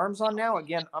put the arms on now.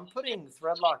 Again, I'm putting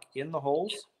thread lock in the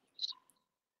holes.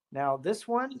 Now this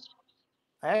one,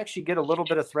 I actually get a little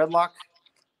bit of thread lock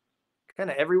kind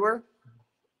of everywhere,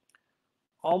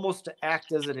 almost to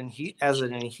act as an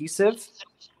adhesive.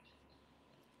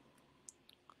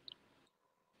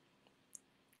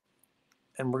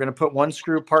 And we're going to put one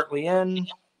screw partly in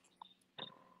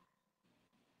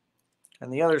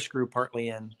and the other screw partly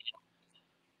in.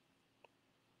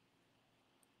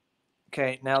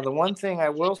 Okay, now the one thing I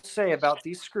will say about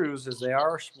these screws is they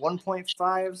are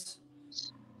 1.5s.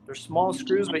 They're small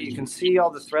screws, but you can see all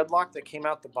the thread lock that came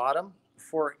out the bottom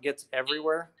before it gets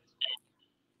everywhere.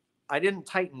 I didn't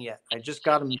tighten yet. I just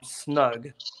got them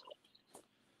snug.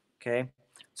 Okay,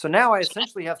 so now I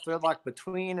essentially have thread lock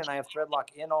between, and I have thread lock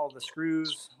in all the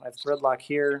screws. I have thread lock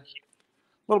here,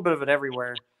 a little bit of it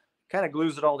everywhere. Kind of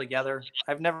glues it all together.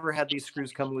 I've never had these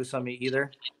screws come loose on me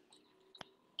either.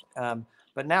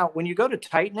 But now when you go to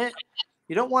tighten it,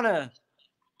 you don't want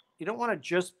to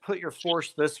just put your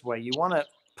force this way. You want to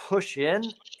push in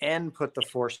and put the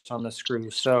force on the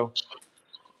screw. So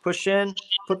push in,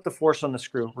 put the force on the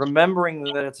screw, remembering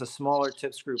that it's a smaller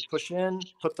tip screw. Push in,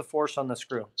 put the force on the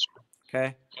screw.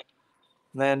 Okay.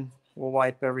 And then we'll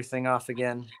wipe everything off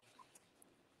again.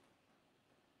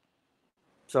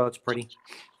 So it's pretty.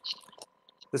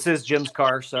 This is Jim's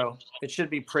car, so it should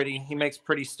be pretty. He makes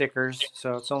pretty stickers,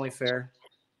 so it's only fair.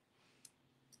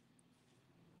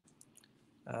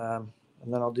 And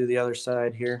then I'll do the other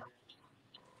side here.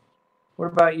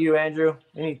 What about you, Andrew?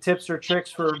 Any tips or tricks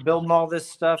for building all this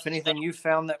stuff? Anything you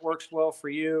found that works well for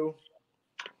you?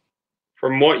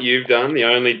 From what you've done, the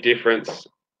only difference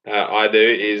I do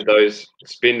is those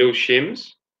spindle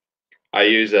shims. I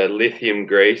use a lithium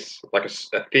grease, like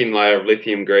a thin layer of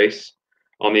lithium grease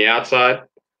on the outside.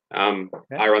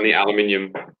 Okay. I run the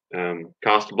aluminium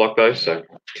caster block though, so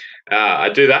I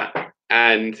do that,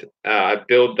 and I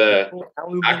build the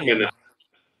aluminium.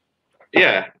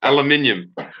 Yeah,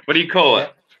 aluminium. What do you call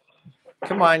it?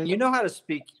 Come on, you know how to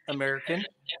speak American.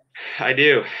 I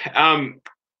do.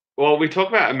 Well, we talk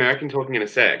about American talking in a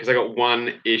sec because I got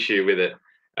one issue with it,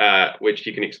 which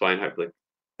you can explain hopefully.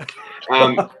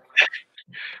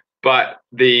 But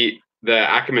the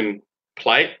Ackerman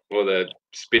plate or the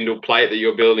spindle plate that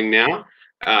you're building now,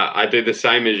 I do the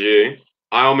same as you.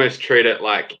 I almost treat it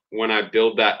like when I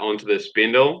build that onto the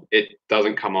spindle, it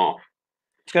doesn't come off.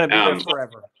 It's going to be there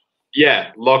forever.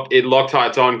 Yeah,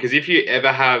 Loctite's on, because if you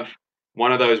ever have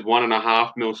one of those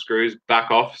 1.5 mil screws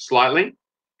back off slightly,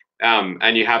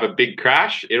 and you have a big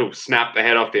crash, it'll snap the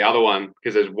head off the other one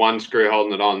because there's one screw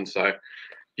holding it on. So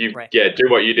you do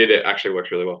what you did. It actually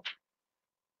works really well.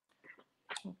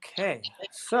 Okay,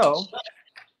 so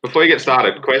before you get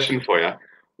started, question for you: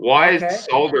 why is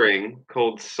soldering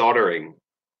called soldering?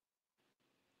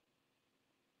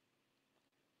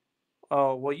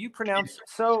 Oh, well, you pronounce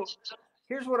so.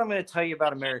 Here's what I'm going to tell you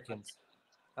about Americans.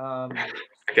 Okay,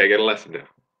 get a lesson now.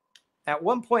 At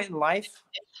one point in life,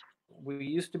 we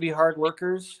used to be hard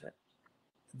workers.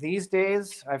 These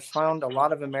days, I've found a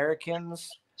lot of Americans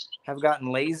have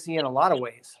gotten lazy in a lot of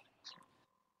ways.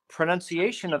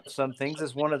 Pronunciation of some things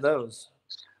is one of those.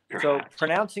 So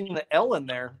pronouncing the L in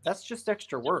there, that's just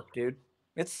extra work, dude.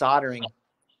 It's soldering.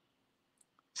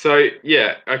 So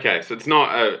yeah, okay. So it's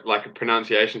not like a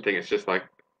pronunciation thing. It's just like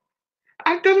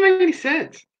it doesn't make any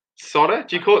sense. Solder?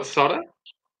 Do you call it solder?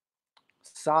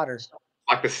 Solder.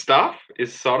 Like the stuff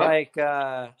is solder. Like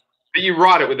but you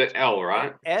write it with an L,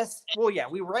 right? Well, yeah,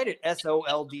 we write it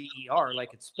SOLDER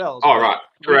like it's spelled. Oh, right,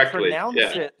 correctly. We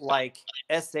pronounce it like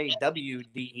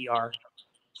SAWDER.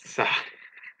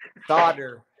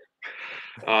 Solder.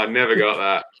 Oh, I never got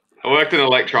that. I worked in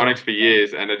electronics for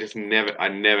years, and I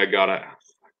never got it.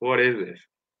 What is this?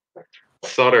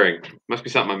 Soldering. Must be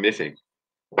something I'm missing.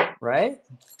 Right?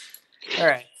 All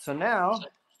right. So now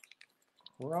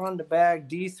we're on to bag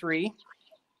D3.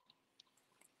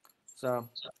 So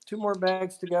 2 more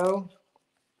bags to go.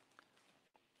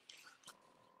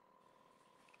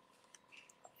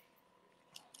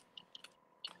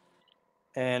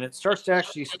 And it starts to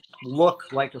actually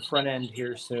look like a front end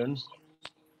here soon.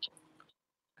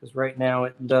 Because right now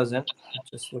it doesn't. It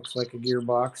just looks like a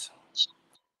gearbox.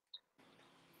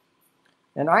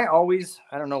 And I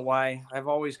don't know why, I've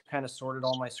always kind of sorted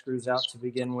all my screws out to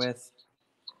begin with.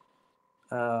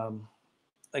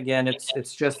 Again,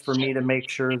 it's just for me to make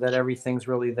sure that everything's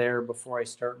really there before I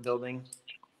start building.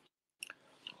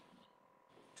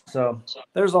 So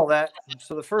there's all that.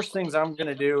 So the first things I'm going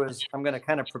to do is I'm going to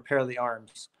kind of prepare the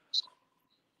arms.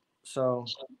 So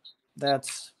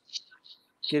that's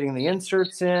getting the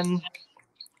inserts in,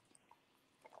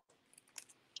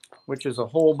 which is a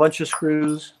whole bunch of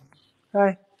screws.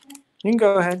 Hi, you can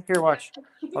go ahead. Here, watch.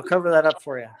 I'll cover that up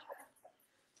for you.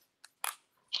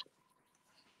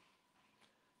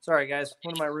 Sorry, guys.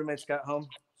 One of my roommates got home,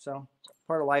 so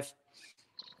part of life.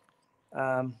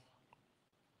 Do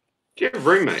you have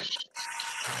roommates?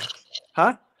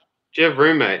 Huh? Do you have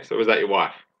roommates, or was that your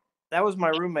wife? That was my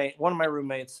roommate. One of my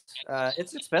roommates.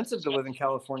 It's expensive to live in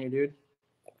California, dude.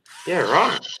 Yeah,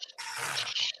 right.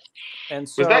 And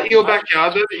so was that your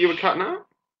backyard though that you were cutting up?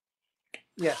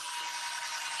 Yeah.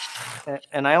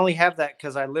 And I only have that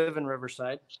because I live in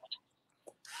Riverside.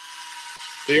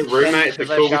 So your roommates are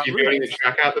cool with you building the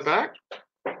track out the back?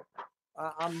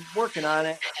 I'm working on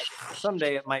it.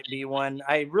 Someday it might be one.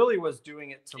 I really was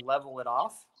doing it to level it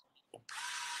off.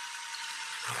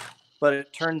 But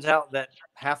it turns out that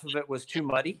half of it was too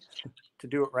muddy to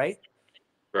do it right.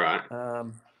 Right.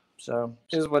 So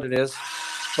it is what it is.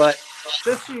 But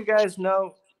just so you guys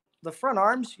know, the front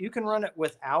arms, you can run it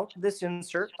without this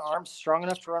insert. The arm's strong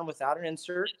enough to run without an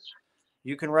insert.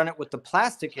 You can run it with the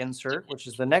plastic insert, which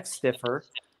is the next stiffer.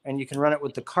 And you can run it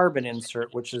with the carbon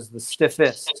insert, which is the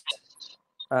stiffest.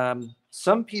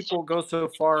 Some people go so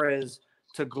far as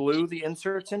to glue the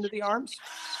inserts into the arms.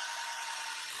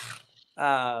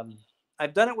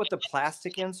 I've done it with the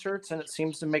plastic inserts, and it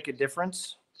seems to make a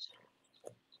difference.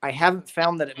 I haven't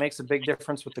found that it makes a big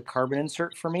difference with the carbon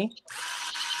insert for me.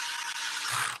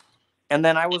 And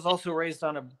then I was also raised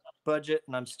on a budget,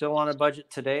 and I'm still on a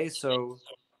budget today. So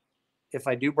if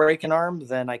I do break an arm,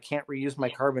 then I can't reuse my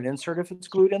carbon insert if it's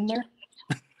glued in there.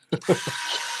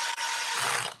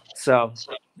 So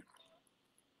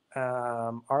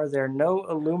are there no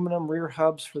aluminum rear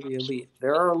hubs for the Elite?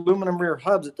 There are aluminum rear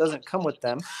hubs. It doesn't come with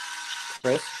them,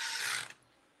 Chris.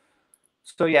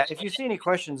 So yeah, if you see any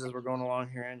questions as we're going along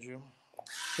here, Andrew,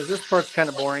 because this part's kind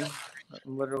of boring.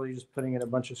 I'm literally just putting in a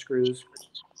bunch of screws.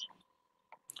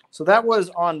 So that was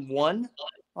on 1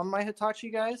 on my Hitachi,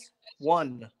 guys.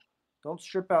 1. Don't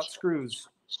strip out screws.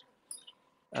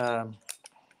 This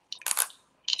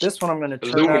one I'm going to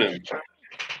turn up.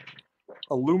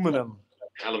 Aluminum.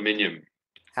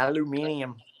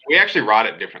 Aluminium. We actually write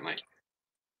it differently.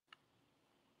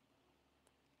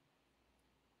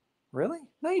 Really?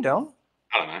 No, you don't.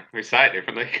 I don't know. We say it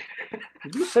differently.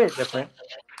 You do say it different.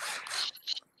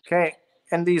 Okay.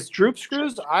 And these droop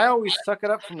screws, I always suck it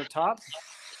up from the top.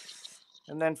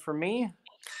 And then for me,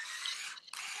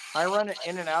 I run it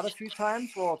in and out a few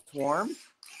times while it's warm.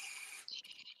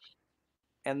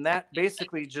 And that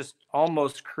basically just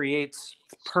almost creates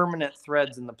permanent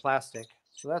threads in the plastic.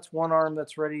 So that's one arm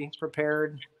that's ready,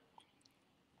 prepared.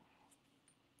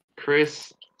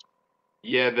 Chris,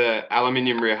 yeah, the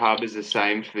aluminium rear hub is the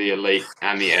same for the Elite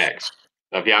and the X.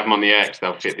 So if you have them on the X,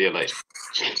 they'll fit the Elite.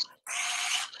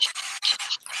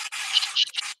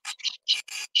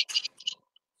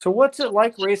 So what's it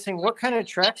like racing? What kind of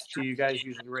tracks do you guys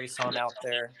usually race on out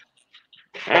there?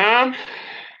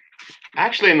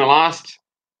 Actually, in the last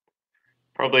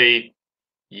probably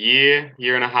year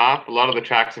and a half, a lot of the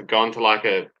tracks have gone to like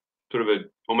a sort of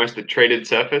almost a treated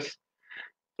surface,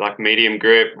 like medium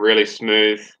grip, really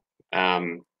smooth.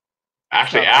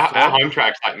 Actually, our home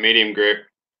track's like medium grip,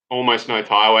 almost no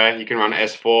tire wear. You can run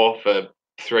S4 for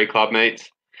 3 club meets.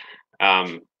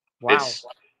 Wow. It's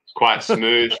quite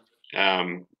smooth.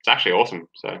 It's actually awesome.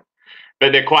 So,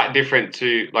 but they're quite different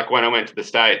to like when I went to the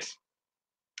States.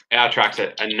 Our tracks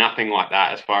are nothing like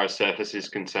that as far as surface is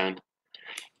concerned.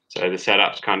 So the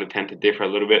setups kind of tend to differ a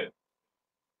little bit.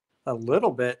 A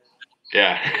little bit.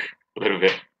 Yeah, a little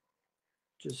bit.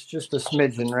 Just a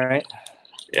smidgen, right?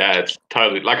 Yeah, it's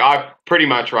totally like I pretty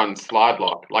much run slide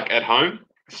lock. Like at home,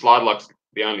 slide lock's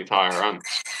the only tire I run.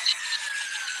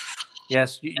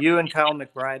 Yes, you and Kyle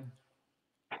McBride.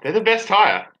 They're the best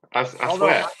tire. I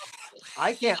swear.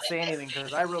 I can't say anything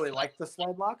because I really like the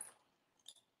slide lock.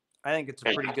 I think it's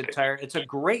a pretty good tire. It's a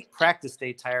great practice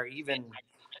day tire, even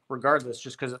regardless,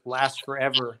 just because it lasts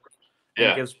forever and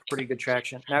Yeah. gives pretty good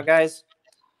traction. Now, guys,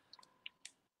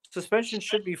 suspension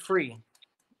should be free.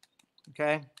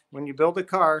 Okay, when you build a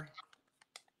car,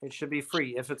 it should be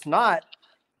free. If it's not,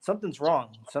 something's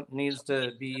wrong. Something needs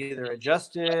to be either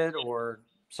adjusted or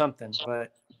something.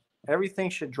 But everything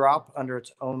should drop under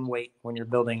its own weight when you're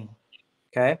building.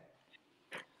 Okay.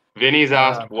 Vinny's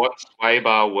asked what sway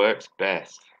bar works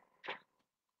best.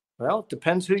 Well, it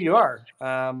depends who you are.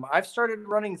 I've started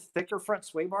running thicker front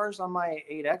sway bars on my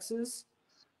 8Xs.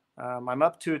 I'm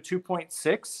up to a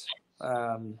 2.6.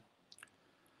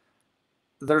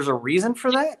 There's a reason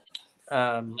for that.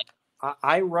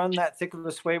 I run that thick of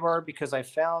a sway bar because I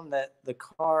found that the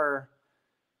car,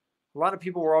 a lot of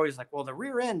people were always like, well, the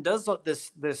rear end does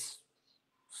this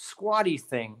squatty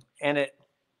thing. And it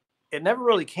never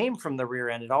really came from the rear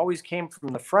end. It always came from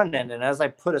the front end. And as I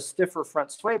put a stiffer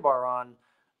front sway bar on,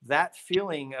 that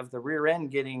feeling of the rear end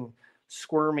getting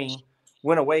squirmy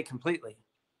went away completely.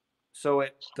 So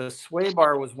the sway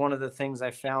bar was one of the things I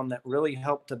found that really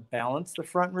helped to balance the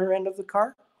front and rear end of the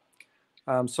car.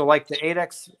 So like the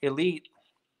 8X Elite,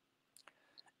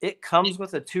 it comes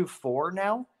with a 2.4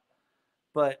 now,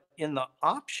 but in the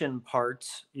option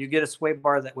parts, you get a sway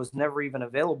bar that was never even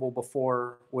available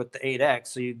before with the 8X.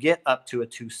 So you get up to a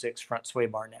 2.6 front sway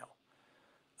bar now.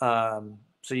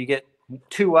 So you get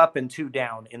 2 up and 2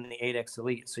 down in the 8X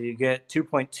Elite. So you get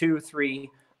 2.2, 3,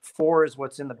 4 is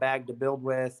what's in the bag to build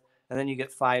with. And then you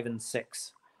get 5 and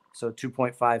 6. So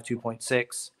 2.5,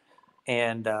 2.6.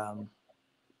 And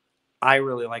I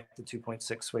really like the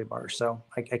 2.6 sway bar. So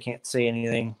I can't say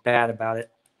anything bad about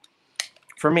it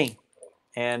for me.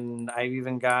 And I've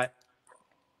even got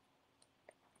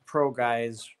pro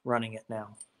guys running it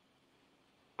now.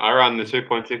 I run the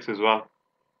 2.6 as well.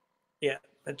 Yeah,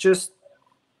 it just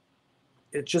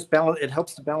balance. It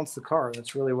helps to balance the car.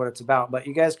 That's really what it's about. But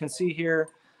you guys can see here,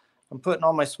 I'm putting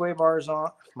all my sway bars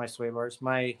on. My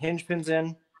hinge pins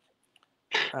in.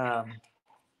 Didn't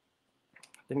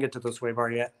get to the sway bar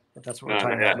yet, but that's what we're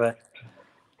talking about.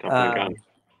 But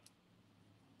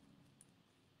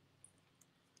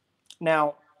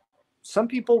now, some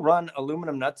people run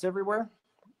aluminum nuts everywhere,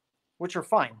 which are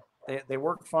fine. They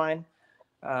work fine.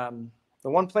 The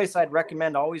one place I'd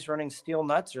recommend always running steel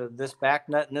nuts are this back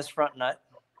nut and this front nut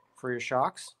for your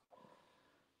shocks.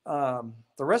 The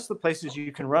rest of the places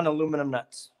you can run aluminum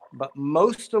nuts, but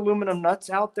most aluminum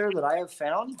nuts out there that I have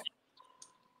found,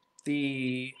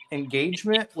 the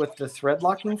engagement with the thread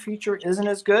locking feature isn't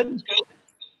as good.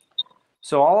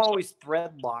 So I'll always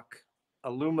thread lock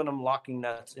aluminum locking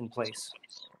nuts in place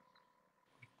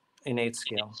in 8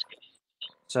 scale.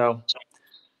 So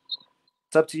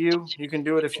it's up to you. You can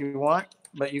do it if you want,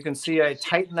 but you can see I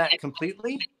tighten that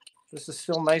completely. This is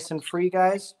still nice and free,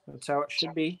 guys. That's how it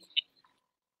should be.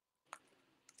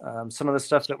 Some of the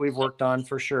stuff that we've worked on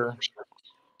for sure.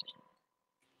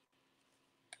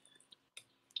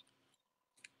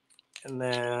 And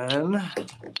then,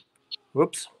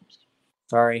 whoops,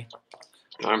 sorry.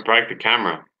 Don't break the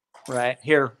camera. Right,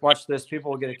 here, watch this.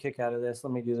 People will get a kick out of this.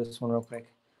 Let me do this one real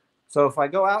quick. So if I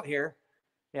go out here,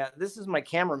 yeah, this is my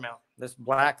camera mount, this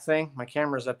black thing. My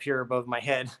camera's up here above my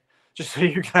head, just so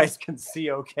you guys can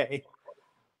see okay.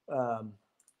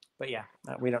 But yeah,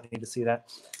 we don't need to see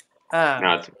that.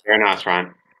 No, it's very nice,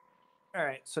 Ryan. All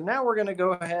right, so now we're going to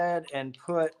go ahead and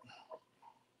put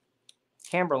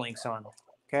camber links on.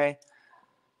 Okay.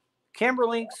 Camber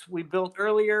links we built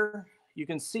earlier. You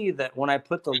can see that when I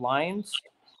put the lines,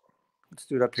 let's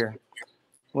do it up here.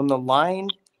 When the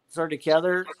lines are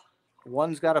together,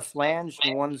 one's got a flange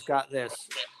and one's got this.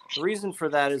 The reason for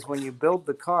that is when you build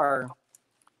the car,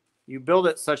 you build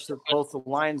it such that both the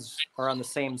lines are on the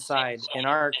same side. In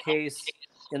our case,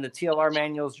 in the TLR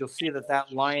manuals, you'll see that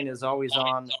that line is always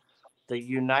on the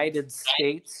United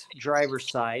States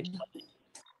driver's side.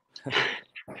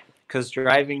 Because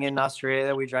driving in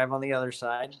Australia, we drive on the other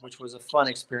side, which was a fun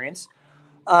experience.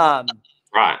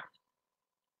 Right.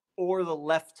 Or the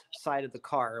left side of the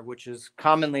car, which is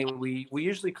commonly, we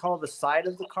usually call the side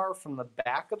of the car from the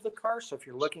back of the car. So if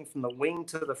you're looking from the wing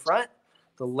to the front,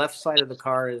 the left side of the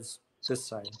car is this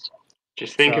side.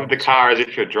 Just think of the car as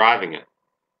if you're driving it.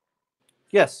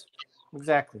 Yes,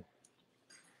 exactly.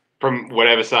 From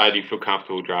whatever side you feel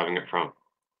comfortable driving it from.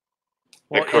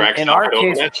 Well, the correct in side our or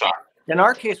case, the left side. in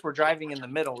our case, we're driving in the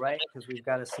middle, right? Because we've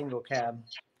got a single cab.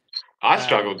 I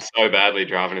struggled so badly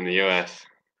driving in the US.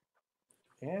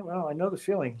 Yeah, well, I know the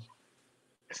feeling.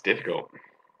 It's difficult.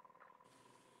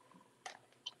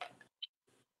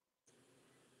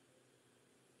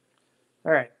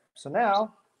 All right, so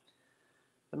now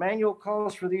the manual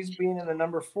calls for these being in the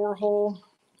number 4 hole.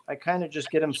 I kind of just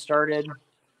get them started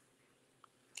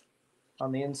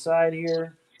on the inside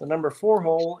here. The number 4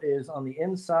 hole is on the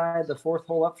inside, the 4th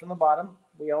hole up from the bottom.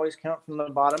 We always count from the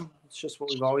bottom. It's just what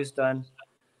we've always done.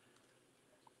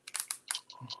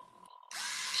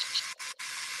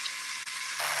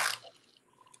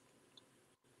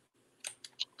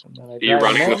 Are you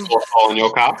running the 4th hole in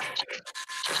your car?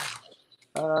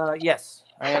 Yes,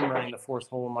 I am running the 4th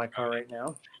hole in my car right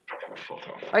now.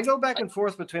 I go back and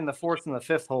forth between the 4th and the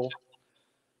 5th hole.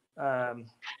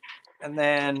 And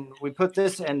then we put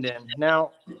this end in.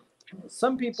 Now,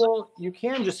 some people, you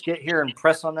can just get here and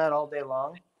press on that all day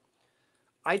long.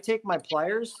 I take my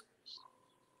pliers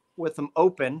with them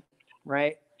open,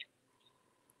 right,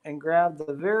 and grab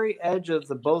the very edge of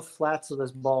the both flats of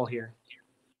this ball here.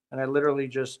 And I literally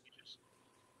just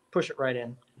push it right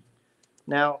in.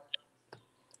 Now,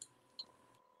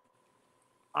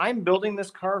 I'm building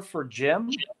this car for Jim.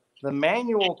 The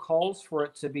manual calls for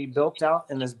it to be built out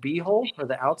in this B hole or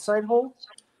the outside hole.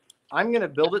 I'm going to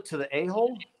build it to the A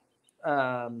hole,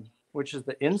 which is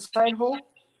the inside hole.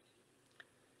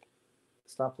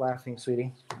 Stop laughing,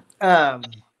 sweetie.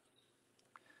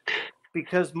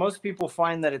 Because most people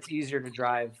find that it's easier to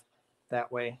drive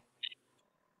that way.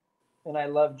 And I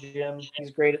love Jim.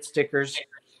 He's great at stickers.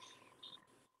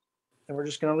 And we're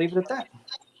just going to leave it at that.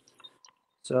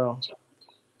 So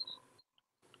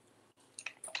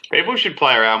people should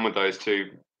play around with those two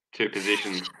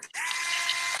positions.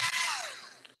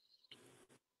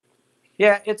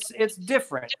 Yeah, it's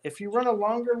different. If you run a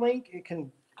longer link, it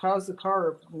can cause the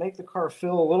car, make the car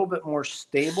feel a little bit more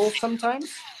stable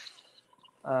sometimes,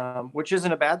 which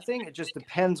isn't a bad thing. It just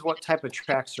depends what type of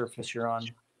track surface you're on,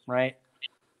 right?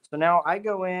 So now I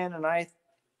go in and I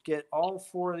get all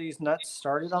 4 of these nuts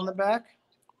started on the back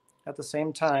at the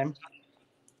same time.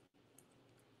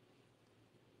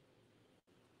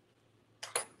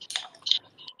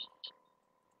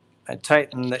 I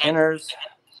tighten the inners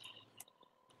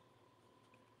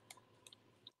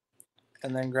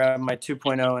and then grab my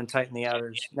 2.0 and tighten the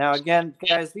outers. Now, again,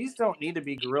 guys, these don't need to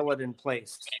be gorillaed in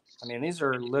place. I mean, these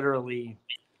are literally,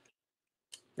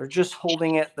 they're just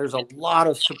holding it. There's a lot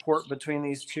of support between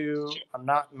these two. I'm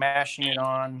not mashing it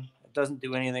on. It doesn't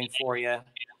do anything for you.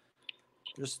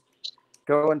 Just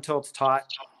go until it's taut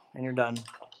and you're done,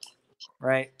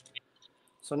 right?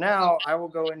 So now I will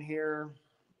go in here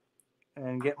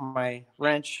and get my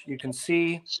wrench. You can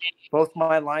see both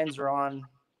my lines are on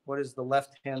what is the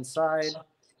left-hand side.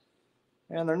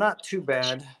 And they're not too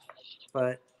bad,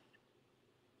 but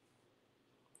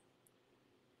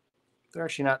they're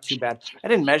actually not too bad. I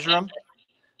didn't measure them.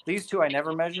 These two I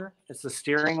never measure. It's the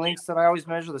steering links that I always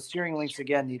measure. The steering links,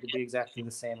 again, need to be exactly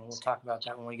the same. And we'll talk about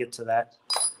that when we get to that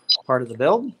part of the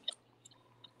build.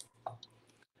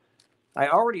 I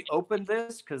already opened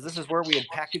this because this is where we had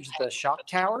packaged the shock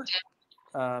tower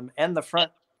and the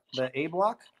front, the A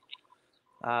block.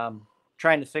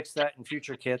 Trying to fix that in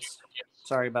future kits.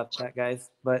 Sorry about that,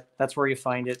 guys, but that's where you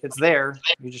find it. It's there.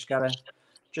 You just gotta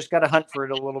hunt for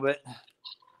it a little bit.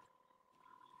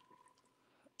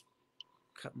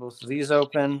 Cut both of these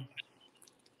open.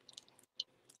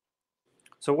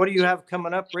 So what do you have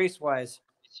coming up race-wise?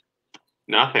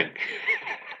 Nothing.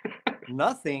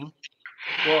 Nothing?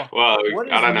 Well,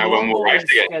 I don't know when we'll race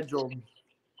again. Scheduled?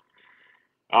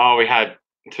 Oh, we had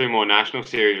 2 more national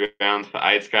series rounds for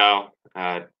 8 scale,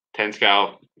 10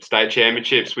 scale state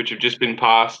championships, which have just been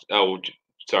passed. Oh,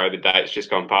 sorry, the date's just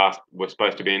gone past. We're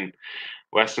supposed to be in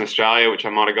Western Australia, which I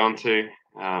might have gone to.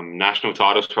 National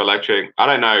titles for electric. I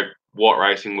don't know what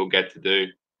racing we'll get to do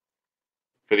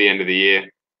for the end of the year.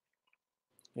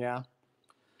 Yeah.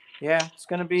 Yeah, it's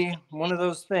going to be one of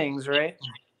those things, right?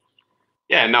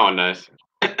 Yeah, no one knows.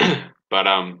 But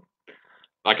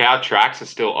like our tracks are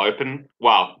still open.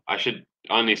 Well, I should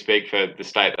only speak for the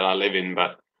state that I live in,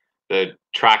 but the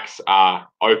tracks are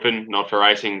open, not for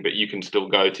racing, but you can still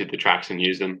go to the tracks and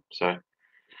use them. So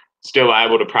still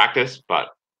able to practice, but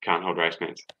can't hold race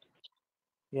meets.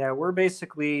 Yeah, we're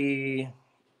basically,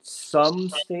 some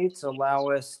states allow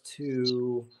us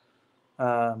to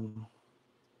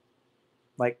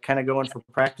like kind of go in for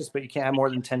practice, but you can't have more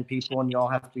than 10 people and you all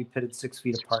have to be pitted 6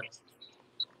 feet apart.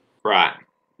 Right.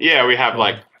 Yeah, we have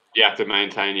like, you have to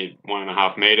maintain your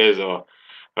 1.5 meters or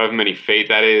however many feet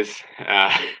that is.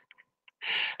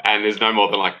 And there's no more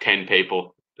than like 10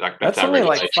 people. Like That's only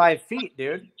like 5 feet,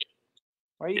 dude.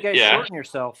 Why are you guys shorting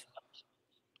yourself?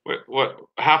 What?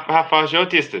 How far is your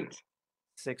distance?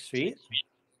 6 feet.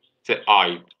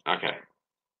 Oh, okay.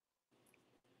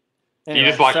 Anyway,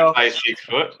 you just like to say 6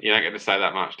 foot? You don't get to say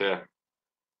that much, do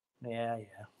you? Yeah.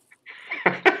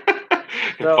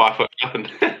 5 foot nothing.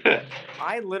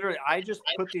 I just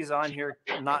put these on here,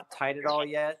 not tight at all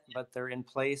yet, but they're in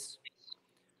place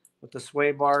with the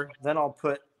sway bar. Then I'll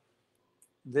put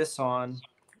this on.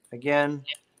 Again,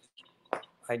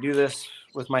 I do this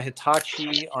with my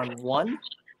Hitachi on 1.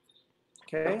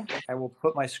 Okay, I will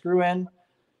put my screw in,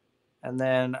 and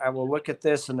then I will look at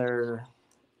this, and they're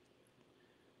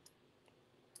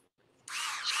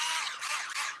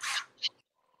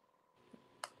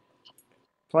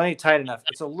plenty tight enough.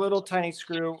 It's a little tiny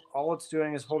screw. All it's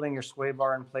doing is holding your sway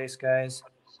bar in place, guys.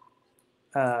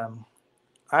 I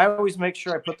always make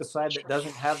sure I put the side that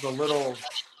doesn't have the little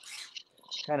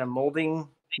kind of molding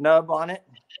nub on it,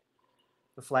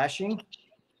 the flashing.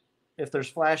 If there's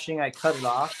flashing, I cut it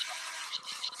off.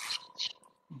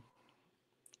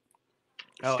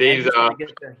 Steve's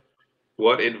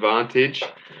what is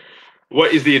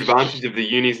the advantage of the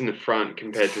unis in the front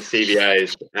compared to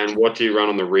CVAs, and what do you run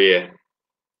on the rear?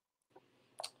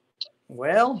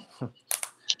 Well,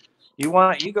 you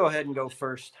go ahead and go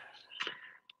first.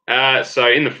 So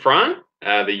in the front,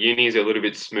 the unis are a little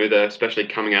bit smoother, especially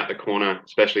coming out the corner,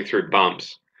 especially through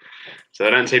bumps. So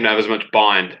they don't seem to have as much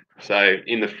bind. So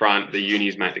in the front, the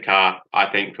unis make the car, I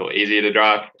think, feel easier to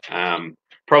drive.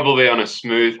 Probably on a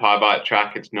smooth high bite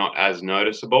track, it's not as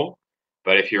noticeable.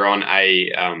 But if you're on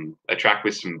a track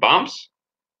with some bumps,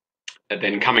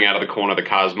 then coming out of the corner, the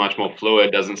car is much more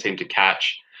fluid, doesn't seem to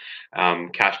catch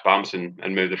bumps and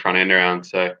move the front end around.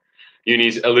 So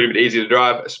unis a little bit easier to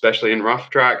drive, especially in rough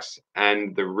tracks.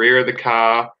 And the rear of the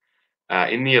car,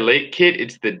 in the Elite kit,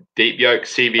 it's the deep yoke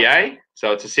CVA.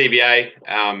 So it's a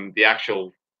CVA. The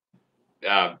actual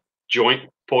joint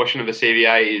portion of the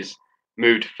CVA is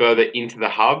moved further into the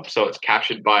hub, so it's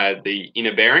captured by the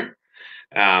inner bearing.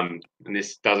 And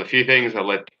this does a few things. I'll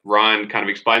let Ryan kind of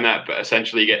explain that, but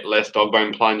essentially you get less dog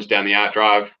bone plunge down the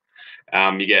outdrive.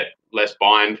 You get less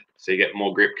bind, so you get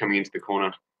more grip coming into the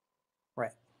corner.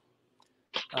 Right.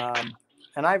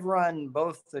 And I've run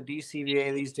both the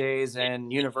DCVA these days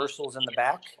and universals in the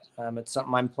back. It's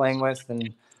something I'm playing with,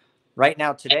 and right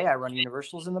now today I run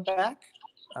universals in the back.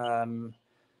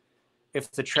 If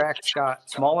the track's got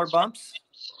smaller bumps,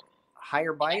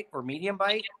 higher bite or medium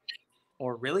bite,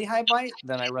 or really high bite,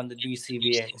 then I run the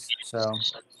DCVAs.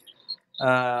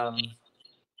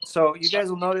 So you guys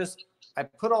will notice I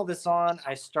put all this on.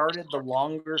 I started the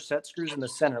longer set screws in the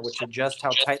center, which adjust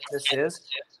how tight this is.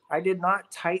 I did not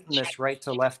tighten this right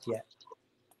to left yet.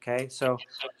 Okay, so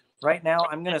right now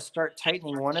I'm going to start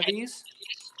tightening one of these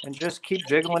and just keep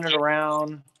jiggling it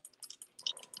around.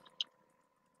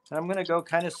 And I'm going to go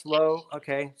kind of slow.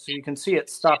 Okay, so you can see it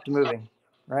stopped moving,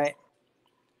 right?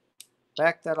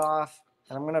 Back that off,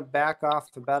 and I'm going to back off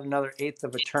about another 1/8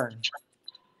 of a turn.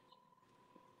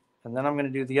 And then I'm going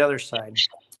to do the other side.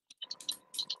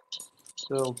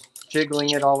 Still jiggling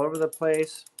it all over the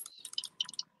place.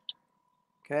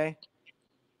 Okay,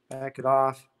 back it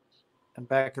off and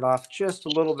back it off just a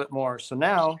little bit more. So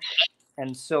now,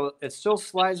 and so it still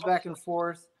slides back and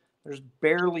forth. There's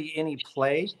barely any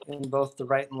play in both the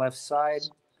right and left side.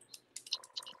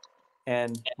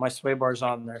 And my sway bar's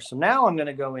on there. So now I'm going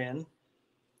to go in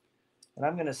and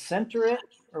I'm going to center it,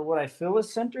 or what I feel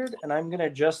is centered, and I'm going to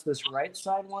adjust this right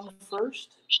side one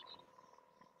first.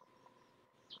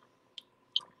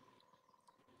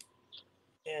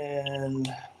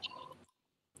 And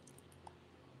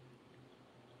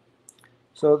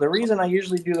so the reason I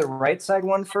usually do the right side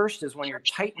one first is when you're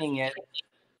tightening it,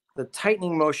 the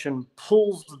tightening motion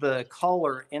pulls the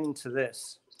collar into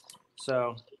this.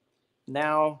 So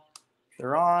now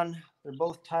they're on, they're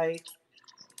both tight,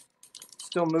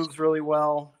 still moves really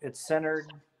well. It's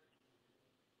centered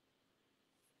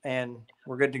and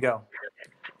we're good to go.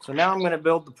 So now I'm going to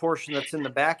build the portion that's in the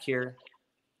back here.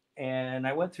 And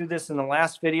I went through this in the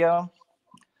last video.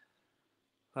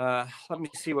 Let me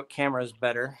see what camera is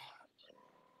better.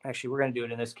 Actually, we're going to do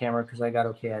it in this camera because I got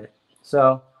okay at it.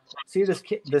 So see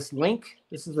this link?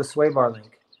 This is the sway bar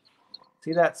link.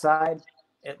 See that side?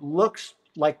 It looks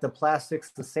like the plastic's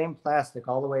the same plastic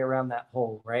all the way around that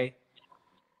hole, right?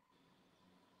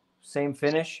 Same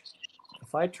finish.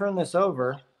 If I turn this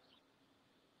over,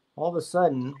 all of a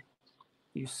sudden,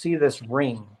 you see this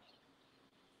ring.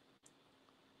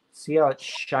 See how it's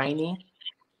shiny?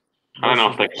 I don't know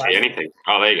if they can see anything.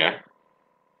 Oh, there you go.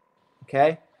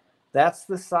 Okay. That's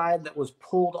the side that was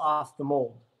pulled off the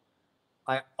mold.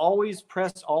 I always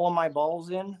press all of my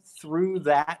balls in through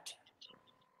that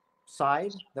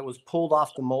side that was pulled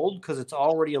off the mold because it's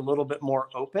already a little bit more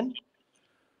open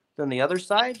than the other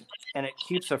side, and it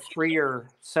keeps a freer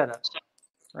setup,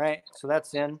 right? So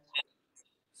that's in.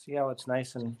 See how it's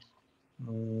nice and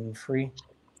free?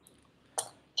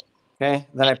 Okay,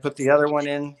 then I put the other one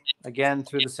in again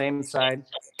through the same side,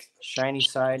 shiny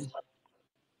side.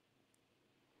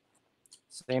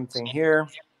 Same thing here.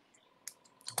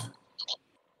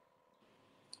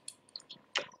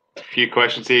 A few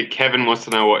questions here. Kevin wants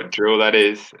to know what drill that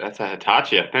is. That's a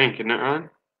Hitachi, I think, isn't it, Ryan?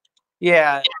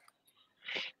 Yeah.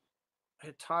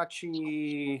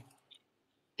 Hitachi.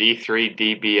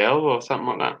 D3DBL or something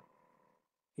like that.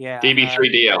 Yeah.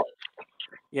 DB3DL.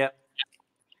 Yep.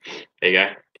 There you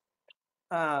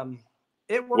go.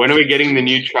 It works. When are we getting the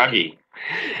new truggy?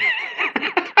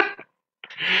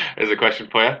 There's a question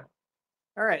for you.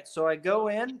 All right, so I go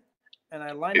in and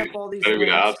I line up all these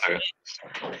links.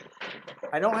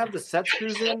 I don't have the set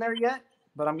screws in there yet,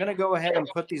 but I'm going to go ahead and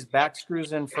put these back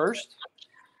screws in first.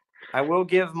 I will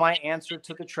give my answer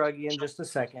to the truggy in just a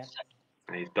second.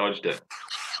 He's dodged it.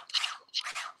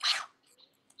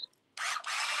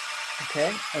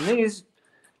 Okay, and these,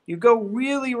 you go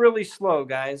really, really slow,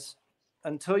 guys,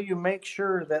 until you make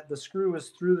sure that the screw is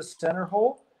through the center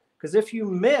hole. Because if you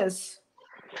miss,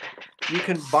 you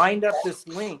can bind up this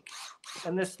link.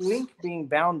 And this link being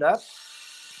bound up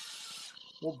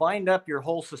will bind up your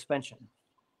whole suspension.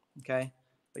 Okay,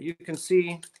 but you can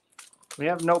see we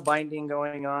have no binding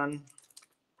going on.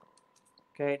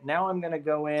 Okay, now I'm going to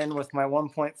go in with my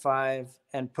 1.5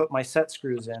 and put my set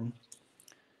screws in.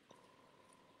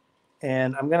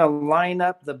 And I'm going to line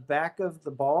up the back of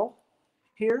the ball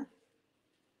here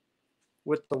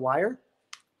with the wire.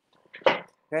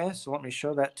 Okay, so let me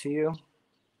show that to you.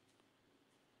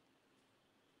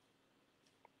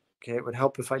 Okay, it would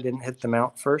help if I didn't hit the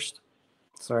mount first.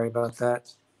 Sorry about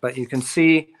that. But you can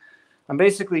see I'm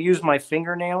basically using my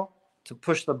fingernail to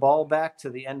push the ball back to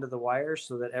the end of the wire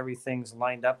so that everything's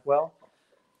lined up well.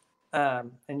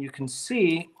 And you can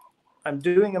see I'm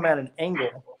doing them at an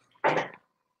angle.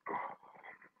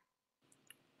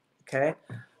 Okay.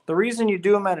 The reason you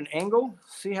do them at an angle,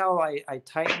 see how I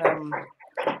tighten them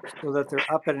so that they're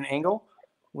up at an angle?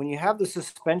 When you have the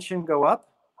suspension go up,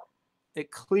 it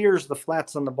clears the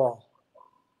flats on the ball.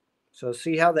 So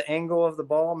see how the angle of the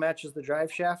ball matches the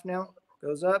drive shaft now?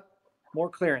 Goes up, more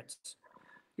clearance.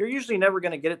 You're usually never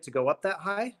going to get it to go up that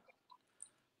high,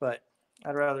 but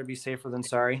I'd rather be safer than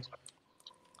sorry.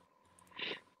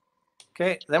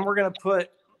 Okay, then we're going to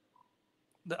put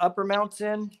the upper mounts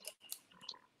in.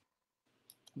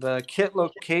 The kit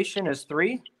location is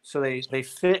 3, so they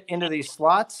fit into these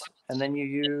slots, and then you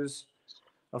use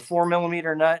a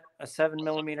 4mm nut, a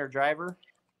 7mm driver.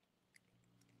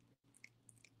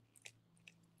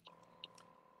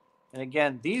 And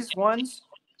again, these ones,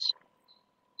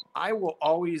 I will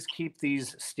always keep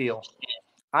these steel.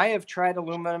 I have tried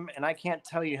aluminum, and I can't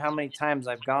tell you how many times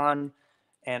I've gone,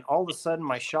 and all of a sudden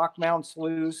my shock mount's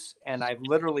loose, and I've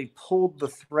literally pulled the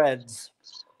threads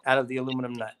out of the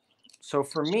aluminum nut. So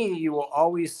for me, you will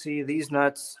always see these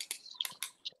nuts,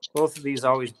 both of these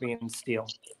always being steel.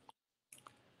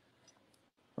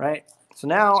 Right? So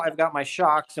now I've got my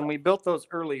shocks, and we built those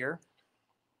earlier.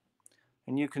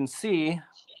 And you can see,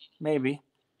 maybe,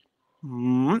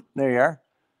 there you are.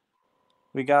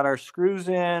 We got our screws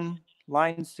in,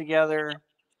 lines together.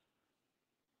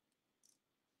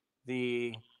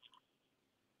 Let's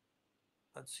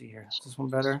see here, is this one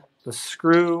better? The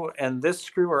screw and this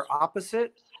screw are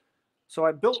opposite. So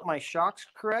I built my shocks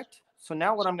correct. So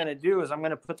now what I'm going to do is I'm going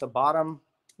to put the bottom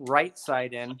right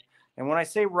side in. And when I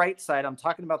say right side, I'm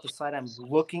talking about the side I'm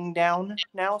looking down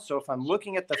now. So if I'm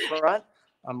looking at the front,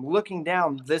 I'm looking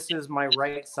down. This is my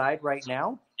right side right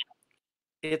now.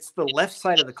 It's the left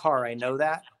side of the car. I know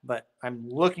that, but I'm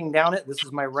looking down it. This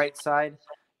is my right side.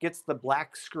 Gets the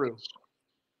black screw.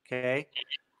 Okay.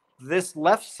 This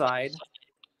left side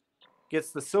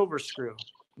gets the silver screw.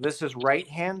 This is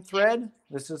right-hand thread.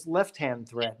 This is left-hand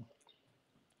thread.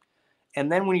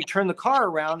 And then when you turn the car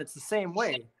around, it's the same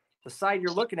way. The side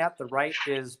you're looking at, the right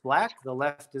is black, the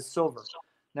left is silver.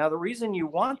 Now, the reason you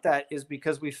want that is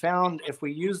because we found if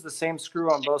we use the same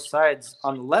screw on both sides,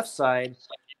 on the left side,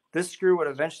 this screw would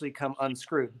eventually come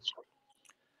unscrewed.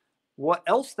 What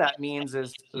else that means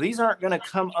is these aren't going to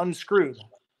come unscrewed.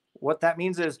 What that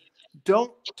means is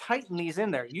don't tighten these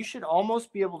in there. You should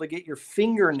almost be able to get your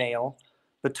fingernail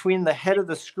between the head of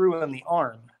the screw and the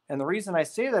arm. And the reason I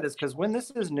say that is because when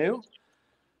this is new,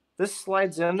 this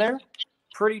slides in there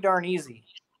pretty darn easy.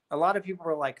 A lot of people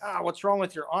are like, what's wrong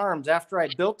with your arms? After I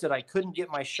built it, I couldn't get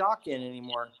my shock in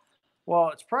anymore. Well,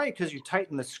 it's probably because you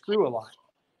tighten the screw a lot.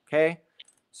 Okay.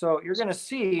 So you're going to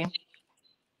see,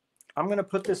 I'm going to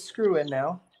put this screw in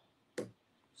now.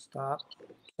 Stop.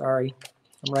 Sorry.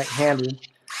 I'm right-handed.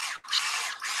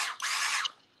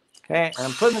 Okay. And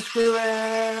I'm putting the screw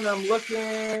in. I'm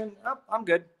looking. Oh, I'm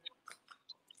good.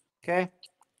 Okay.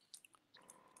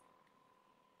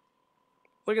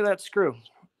 Look at that screw.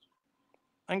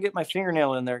 I can get my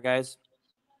fingernail in there, guys.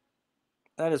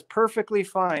 That is perfectly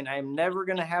fine. I'm never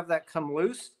going to have that come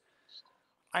loose.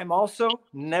 I'm also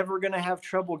never going to have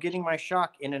trouble getting my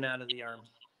shock in and out of the arm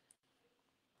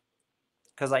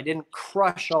because I didn't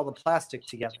crush all the plastic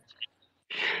together.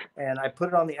 And I put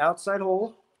it on the outside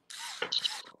hole.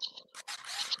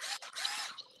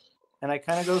 And I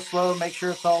kind of go slow, make sure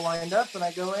it's all lined up. And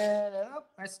I go in and up.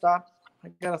 I stop. I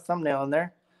got a thumbnail in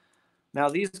there. Now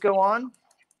these go on.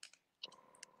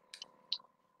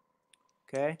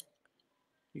 Okay.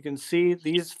 You can see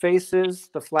these faces,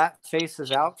 the flat face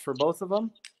is out for both of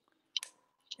them.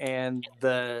 And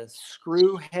the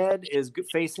screw head is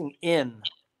facing in.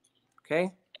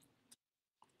 Okay.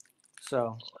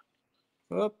 So,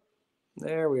 whoop,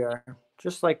 there we are.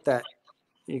 Just like that.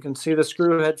 You can see the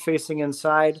screw head facing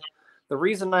inside. The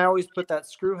reason I always put that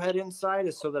screw head inside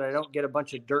is so that I don't get a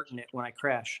bunch of dirt in it when I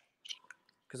crash.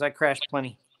 Because I crash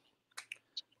plenty.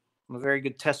 I'm a very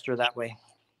good tester that way.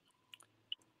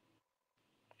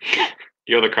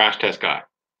 You're the crash test guy.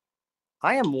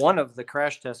 I am one of the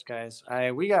crash test guys.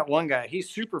 We got one guy. He's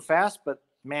super fast, but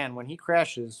man, when he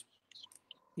crashes,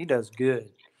 he does good.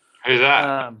 Who's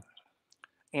that?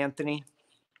 Anthony.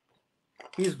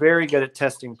 He's very good at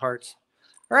testing parts.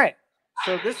 All right.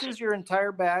 So this is your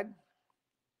entire bag.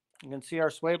 You can see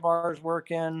our sway bars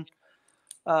working.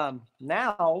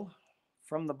 Now,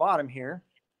 from the bottom here,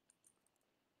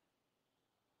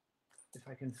 if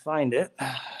I can find it,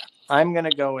 I'm going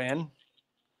to go in.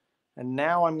 And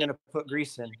now I'm going to put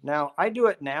grease in. Now, I do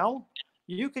it now.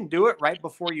 You can do it right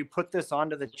before you put this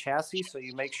onto the chassis so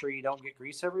you make sure you don't get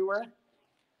grease everywhere.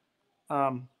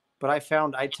 But I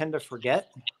found I tend to forget.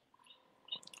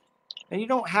 And you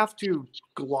don't have to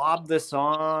glob this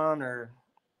on or,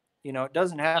 it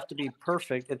doesn't have to be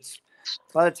perfect. It's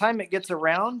by the time it gets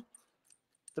around,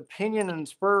 the pinion and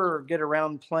spur get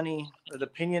around plenty. Or the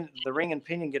ring and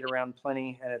pinion get around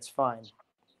plenty, and it's fine.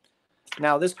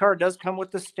 Now, this car does come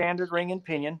with the standard ring and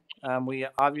pinion. We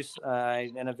obviously,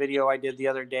 in a video I did the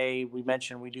other day, we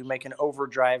mentioned we do make an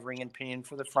overdrive ring and pinion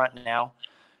for the front now.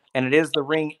 And it is the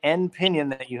ring and pinion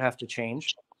that you have to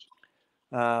change.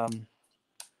 But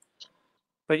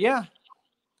yeah,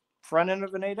 front end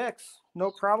of an 8X,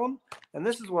 no problem. And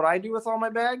this is what I do with all my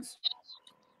bags.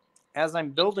 As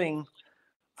I'm building,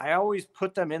 I always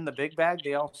put them in the big bag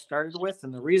they all started with.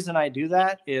 And the reason I do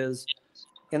that is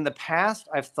in the past,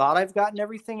 I've thought I've gotten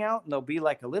everything out, and there'll be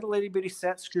like a little itty bitty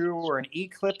set screw or an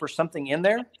E-clip or something in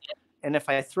there. And if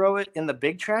I throw it in the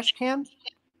big trash can,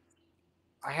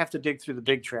 I have to dig through the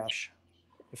big trash.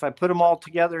 If I put them all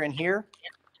together in here,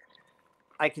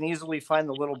 I can easily find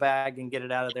the little bag and get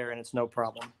it out of there, and it's no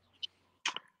problem.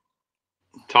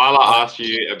 Tyler asked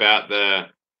you about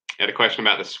had a question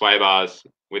about the sway bars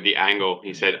with the angle.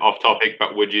 He said off topic,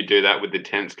 but would you do that with the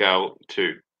 10 scale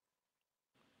too?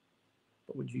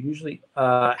 Would you usually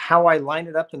how I line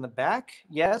it up in the back?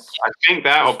 Yes. I think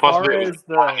that, or possibly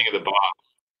the lining of the bar.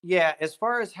 Yeah, as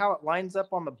far as how it lines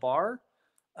up on the bar,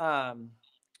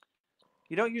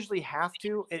 you don't usually have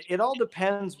to. It all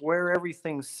depends where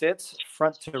everything sits,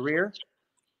 front to rear.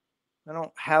 I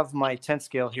don't have my 10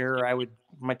 scale here.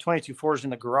 My 22.4 is in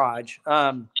the garage.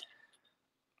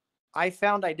 I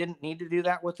found I didn't need to do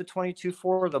that with the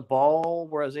 22.4. The ball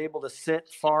where I was able to sit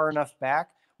far enough back.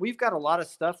 We've got a lot of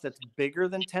stuff that's bigger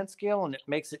than 10 scale, and it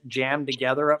makes it jam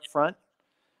together up front.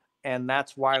 and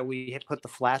that's why we put the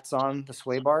flats on the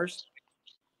sway bars.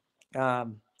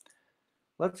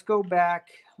 Let's go back.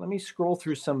 Let me scroll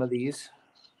through some of these.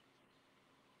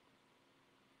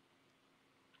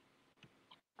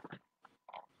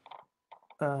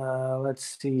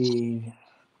 Let's see.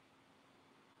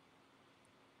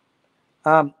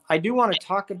 I do want to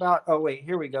talk about, oh, wait,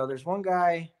 here we go. There's one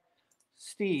guy,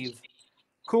 Steve.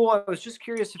 Cool. I was just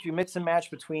curious if you mix and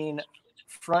match between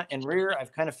front and rear.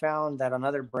 I've kind of found that on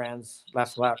other brands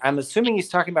less loud. I'm assuming he's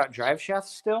talking about drive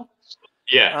shafts still.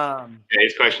 Yeah.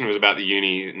 His question was about the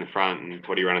uni in the front and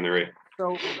what do you run in the rear.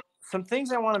 So some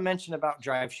things I want to mention about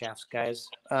drive shafts, guys.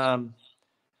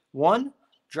 One,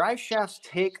 drive shafts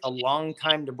take a long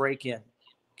time to break in.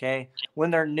 Okay.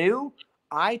 When they're new,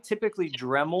 I typically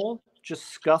Dremel,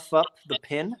 just scuff up the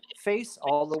pin face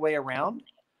all the way around.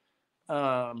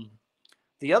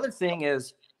 The other thing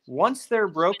is, once they're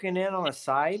broken in on a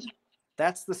side,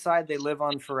 that's the side they live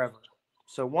on forever.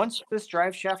 So once this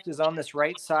drive shaft is on this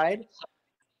right side,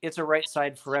 it's a right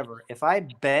side forever. If I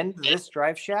bend this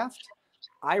drive shaft,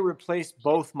 I replace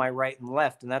both my right and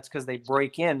left, and that's because they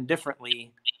break in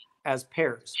differently as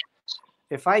pairs.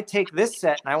 If I take this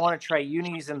set and I want to try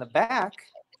unis in the back,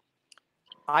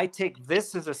 I take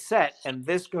this as a set, and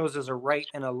this goes as a right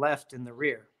and a left in the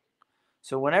rear.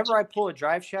 So whenever I pull a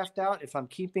drive shaft out, if I'm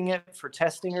keeping it for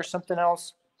testing or something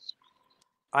else,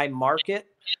 I mark it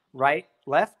right,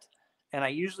 left, and I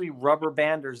usually rubber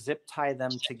band or zip tie them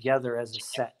together as a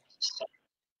set.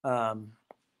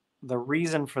 The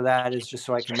reason for that is just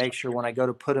so I can make sure when I go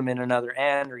to put them in another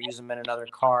end or use them in another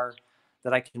car,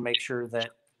 that I can make sure that,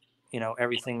 you know,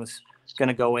 everything's going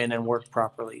to go in and work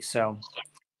properly. So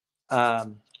I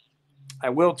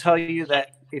will tell you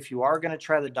that if you are going to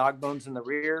try the dog bones in the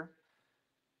rear,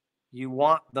 you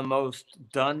want the most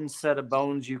done set of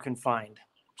bones you can find.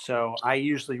 So I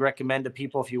usually recommend to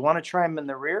people, if you want to try them in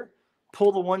the rear,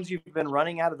 pull the ones you've been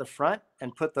running out of the front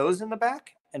and put those in the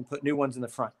back and put new ones in the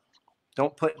front.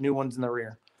 Don't put new ones in the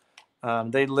rear.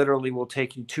 They literally will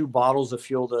take you 2 bottles of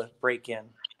fuel to break in.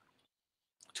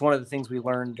 It's one of the things we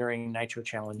learned during Nitro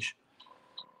Challenge.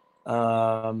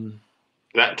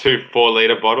 That 2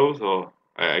 4-liter bottles or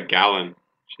a gallon?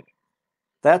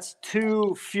 That's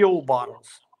 2 fuel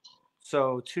bottles.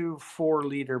 So 2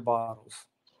 4-liter bottles.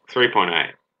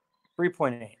 3.8.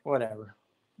 3.8, whatever.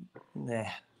 Nah.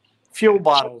 Fuel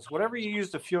bottles, whatever you use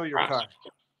to fuel your car.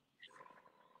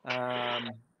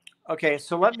 Okay,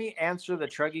 so let me answer the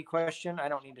Truggy question. I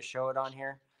don't need to show it on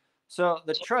here. So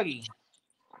the Truggy,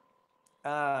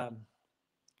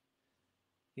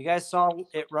 you guys saw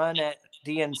it run at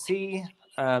DNC.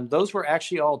 Those were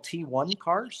actually all T1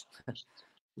 cars.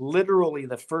 Literally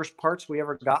the first parts we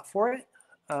ever got for it.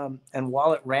 And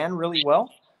while it ran really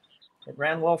well, it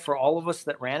ran well for all of us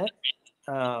that ran it.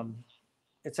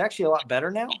 It's actually a lot better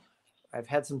now. I've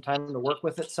had some time to work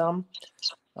with it some.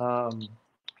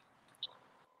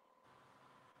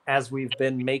 As we've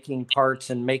been making parts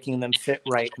and making them fit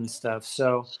right and stuff.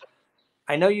 So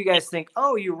I know you guys think,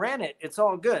 oh, you ran it, it's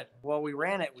all good. Well, we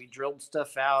ran it. We drilled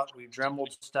stuff out. We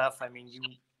Dremeled stuff. I mean, you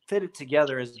fit it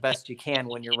together as best you can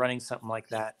when you're running something like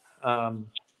that.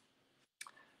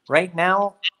 Right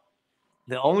now,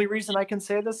 the only reason I can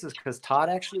say this is because Todd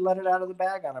actually let it out of the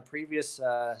bag on a previous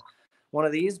one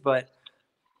of these, but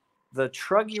the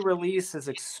Truggy release is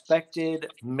expected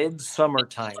mid-summer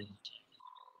time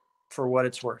for what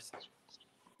it's worth.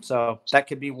 So that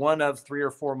could be one of 3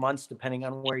 or 4 months, depending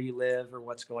on where you live or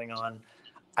what's going on.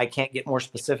 I can't get more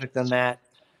specific than that.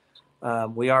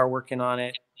 We are working on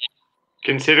it.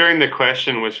 Considering the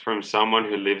question was from someone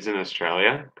who lives in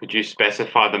Australia, could you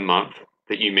specify the month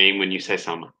that you mean when you say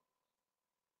summer?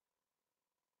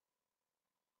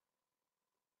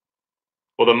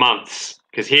 Or the months,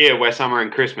 because here we're summer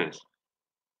and Christmas.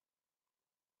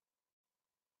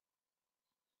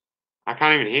 I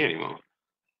can't even hear anymore.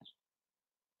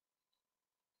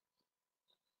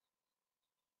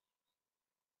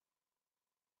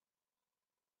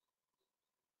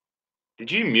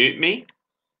 Did you mute me?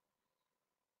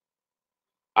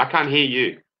 I can't hear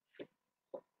you.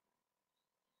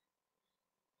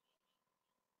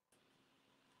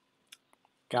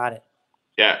 Got it.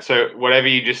 Yeah, so whatever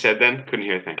you just said then, couldn't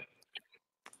hear a thing.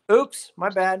 Oops, my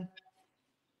bad.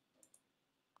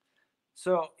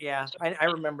 So yeah, I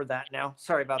remember that now.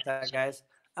 Sorry about that, guys.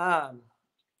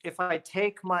 If I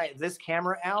take this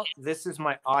camera out, this is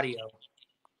my audio.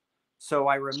 So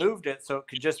I removed it so it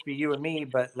could just be you and me,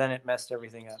 but then it messed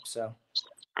everything up. So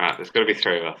All right, there's got to be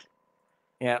 3 of us.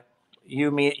 yeah,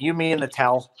 you, me, and the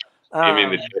towel. You mean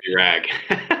the dirty rag?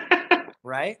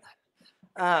 Right.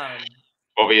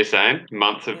 What were you saying?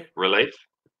 Months of release?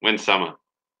 When summer?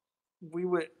 we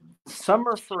would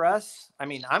summer for us. I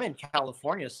mean, I'm in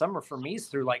California. Summer for me is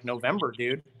through like November,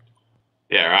 dude.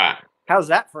 Yeah, right. How's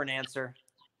that for an answer?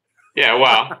 Yeah,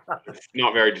 well, it's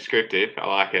not very descriptive. I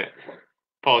like it.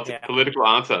 Yeah. Political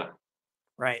answer.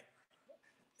 Right.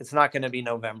 It's not going to be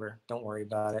November. Don't worry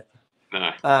about it.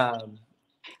 No.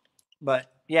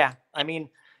 But yeah, I mean,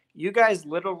 you guys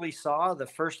literally saw the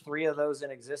first 3 of those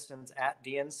in existence at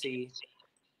DNC,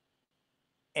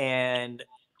 and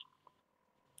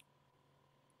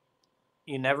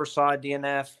you never saw a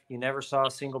DNF. You never saw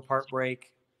a single part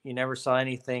break. You never saw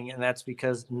anything, and that's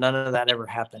because none of that ever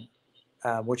happened,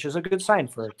 which is a good sign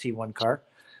for a T1 car.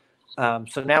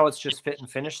 So now it's just fit and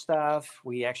finish stuff.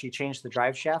 We actually changed the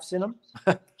drive shafts in them,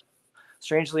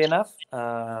 strangely enough,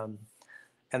 and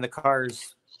the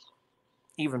car's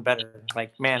even better.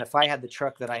 Like, man, if I had the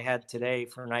truck that I had today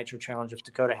for Nitro Challenge, if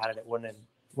Dakota had it, it wouldn't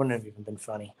have even been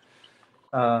funny.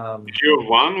 Did you have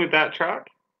won with that truck?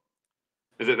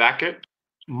 Is it that good?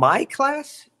 My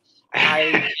class,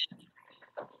 I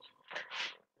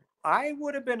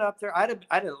would have been up there. I'd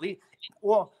at least,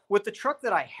 well, with the truck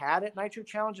that I had at Nitro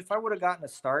Challenge, if I would have gotten a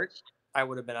start, I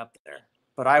would have been up there.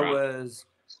 But I was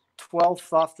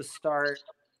 12th off the start,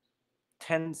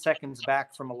 10 seconds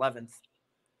back from 11th,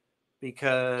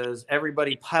 because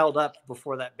everybody piled up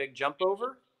before that big jump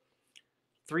over.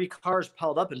 3 cars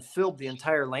piled up and filled the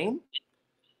entire lane.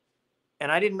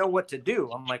 And I didn't know what to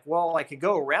do. I'm like, well, I could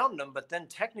go around them, but then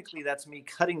technically that's me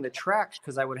cutting the track,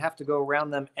 because I would have to go around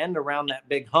them and around that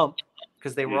big hump,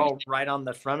 because they were all right on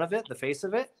the front of it, the face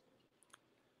of it.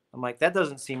 I'm like, that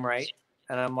doesn't seem right.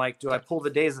 And I'm like, do I pull the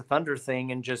Days of Thunder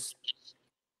thing and just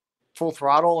full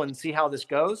throttle and see how this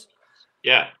goes?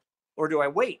 Yeah. Or do I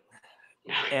wait?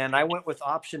 And I went with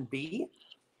option B,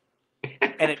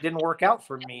 and it didn't work out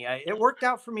for me. It worked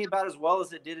out for me about as well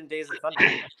as it did in Days of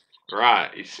Thunder. Right.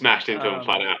 You smashed into him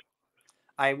flat out.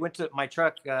 I went to my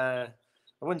truck. I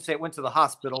wouldn't say it went to the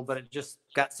hospital, but it just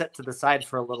got set to the side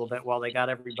for a little bit while they got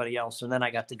everybody else. And then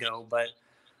I got to go. But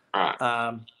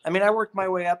I mean, I worked my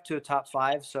way up to a top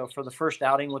 5. So for the first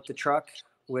outing with the truck,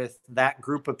 with that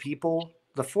group of people,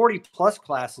 the 40+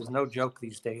 class is no joke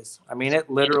these days. I mean, it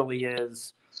literally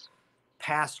is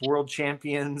past world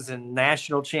champions and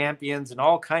national champions and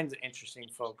all kinds of interesting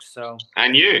folks. So,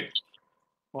 and you,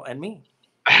 well, and me,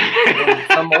 and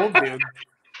some old dude.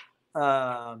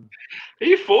 Are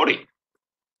you 40?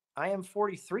 I am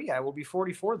 43. I will be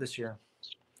 44 this year.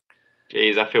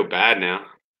 Jeez, I feel bad now.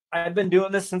 I've been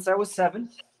doing this since I was 7,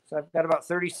 so I've got about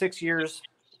 36 years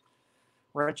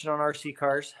wrenching on RC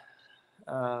cars.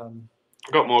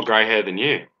 I've got more gray hair than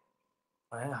you.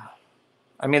 Wow.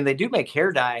 I mean, they do make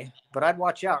hair dye, but I'd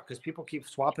watch out, because people keep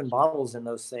swapping bottles in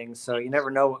those things, so you never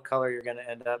know what color you're going to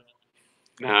end up.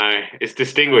 No, it's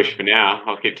distinguished for now.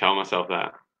 I'll keep telling myself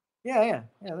that. Yeah,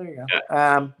 there you go.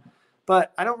 Yeah.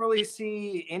 But I don't really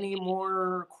see any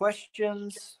more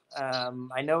questions.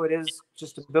 I know it is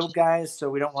just a build, guys, so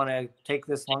we don't want to take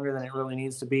this longer than it really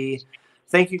needs to be.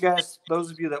 Thank you, guys, those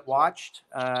of you that watched.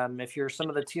 If you're some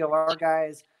of the TLR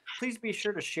guys, please be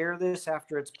sure to share this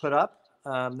after it's put up.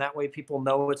 That way people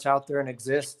know it's out there and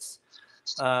exists.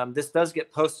 This does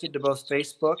get posted to both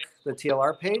Facebook, the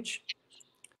TLR page,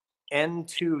 and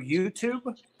to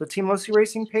YouTube, the Team Lucy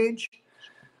Racing page.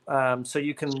 So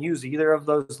you can use either of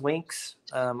those links.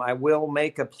 I will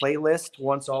make a playlist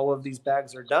once all of these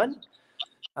bags are done.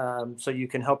 So you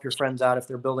can help your friends out if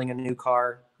they're building a new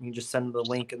car. You can just send them the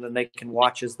link, and then they can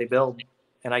watch as they build.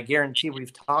 And I guarantee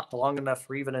we've talked long enough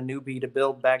for even a newbie to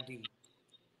build Bag D.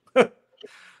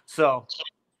 So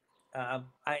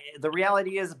the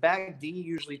reality is, Bag D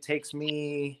usually takes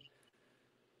me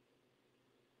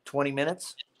 20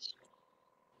 minutes,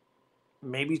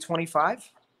 maybe 25.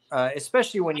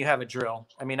 Especially when you have a drill.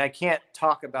 I mean, I can't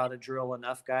talk about a drill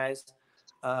enough, guys.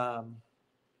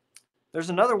 There's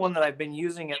another one that I've been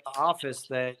using at the office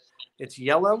that it's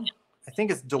yellow. I think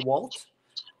it's DeWalt.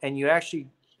 And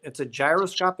it's a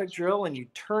gyroscopic drill, and you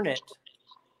turn it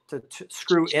to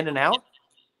screw in and out.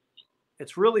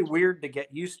 It's really weird to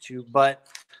get used to, but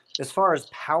as far as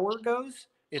power goes,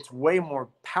 it's way more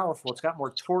powerful. It's got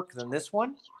more torque than this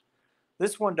one.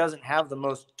 This one doesn't have the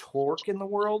most torque in the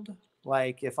world.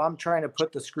 Like, if I'm trying to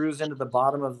put the screws into the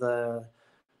bottom of the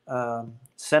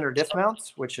center diff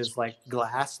mounts, which is like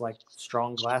glass, like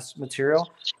strong glass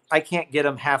material, I can't get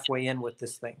them halfway in with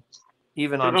this thing,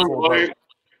 even on full load.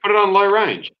 Put it on low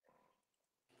range.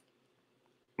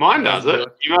 Mine does it.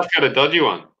 You must get a dodgy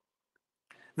one.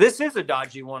 This is a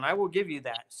dodgy one. I will give you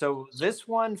that. So this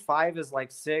one, 5 is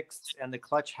like 6, and the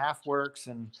clutch half works.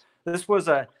 And this was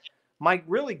my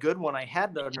really good one. I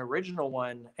had an original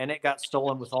one, and it got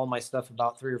stolen with all my stuff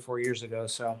about 3 or 4 years ago.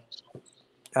 So,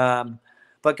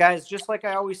 But guys, just like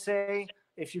I always say,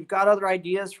 if you've got other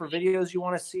ideas for videos you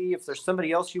want to see, if there's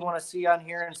somebody else you want to see on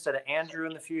here instead of Andrew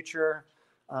in the future,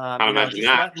 just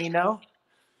let me know.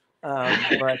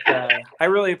 But I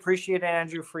really appreciate it,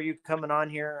 Andrew, for you coming on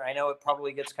here. I know it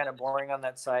probably gets kind of boring on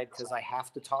that side because I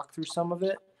have to talk through some of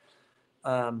it.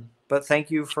 But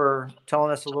thank you for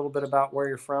telling us a little bit about where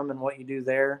you're from and what you do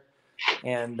there.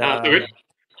 And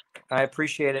I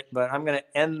appreciate it. But I'm going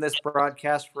to end this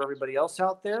broadcast for everybody else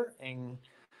out there. And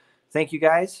thank you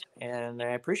guys. And I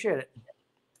appreciate it.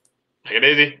 Take it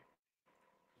easy.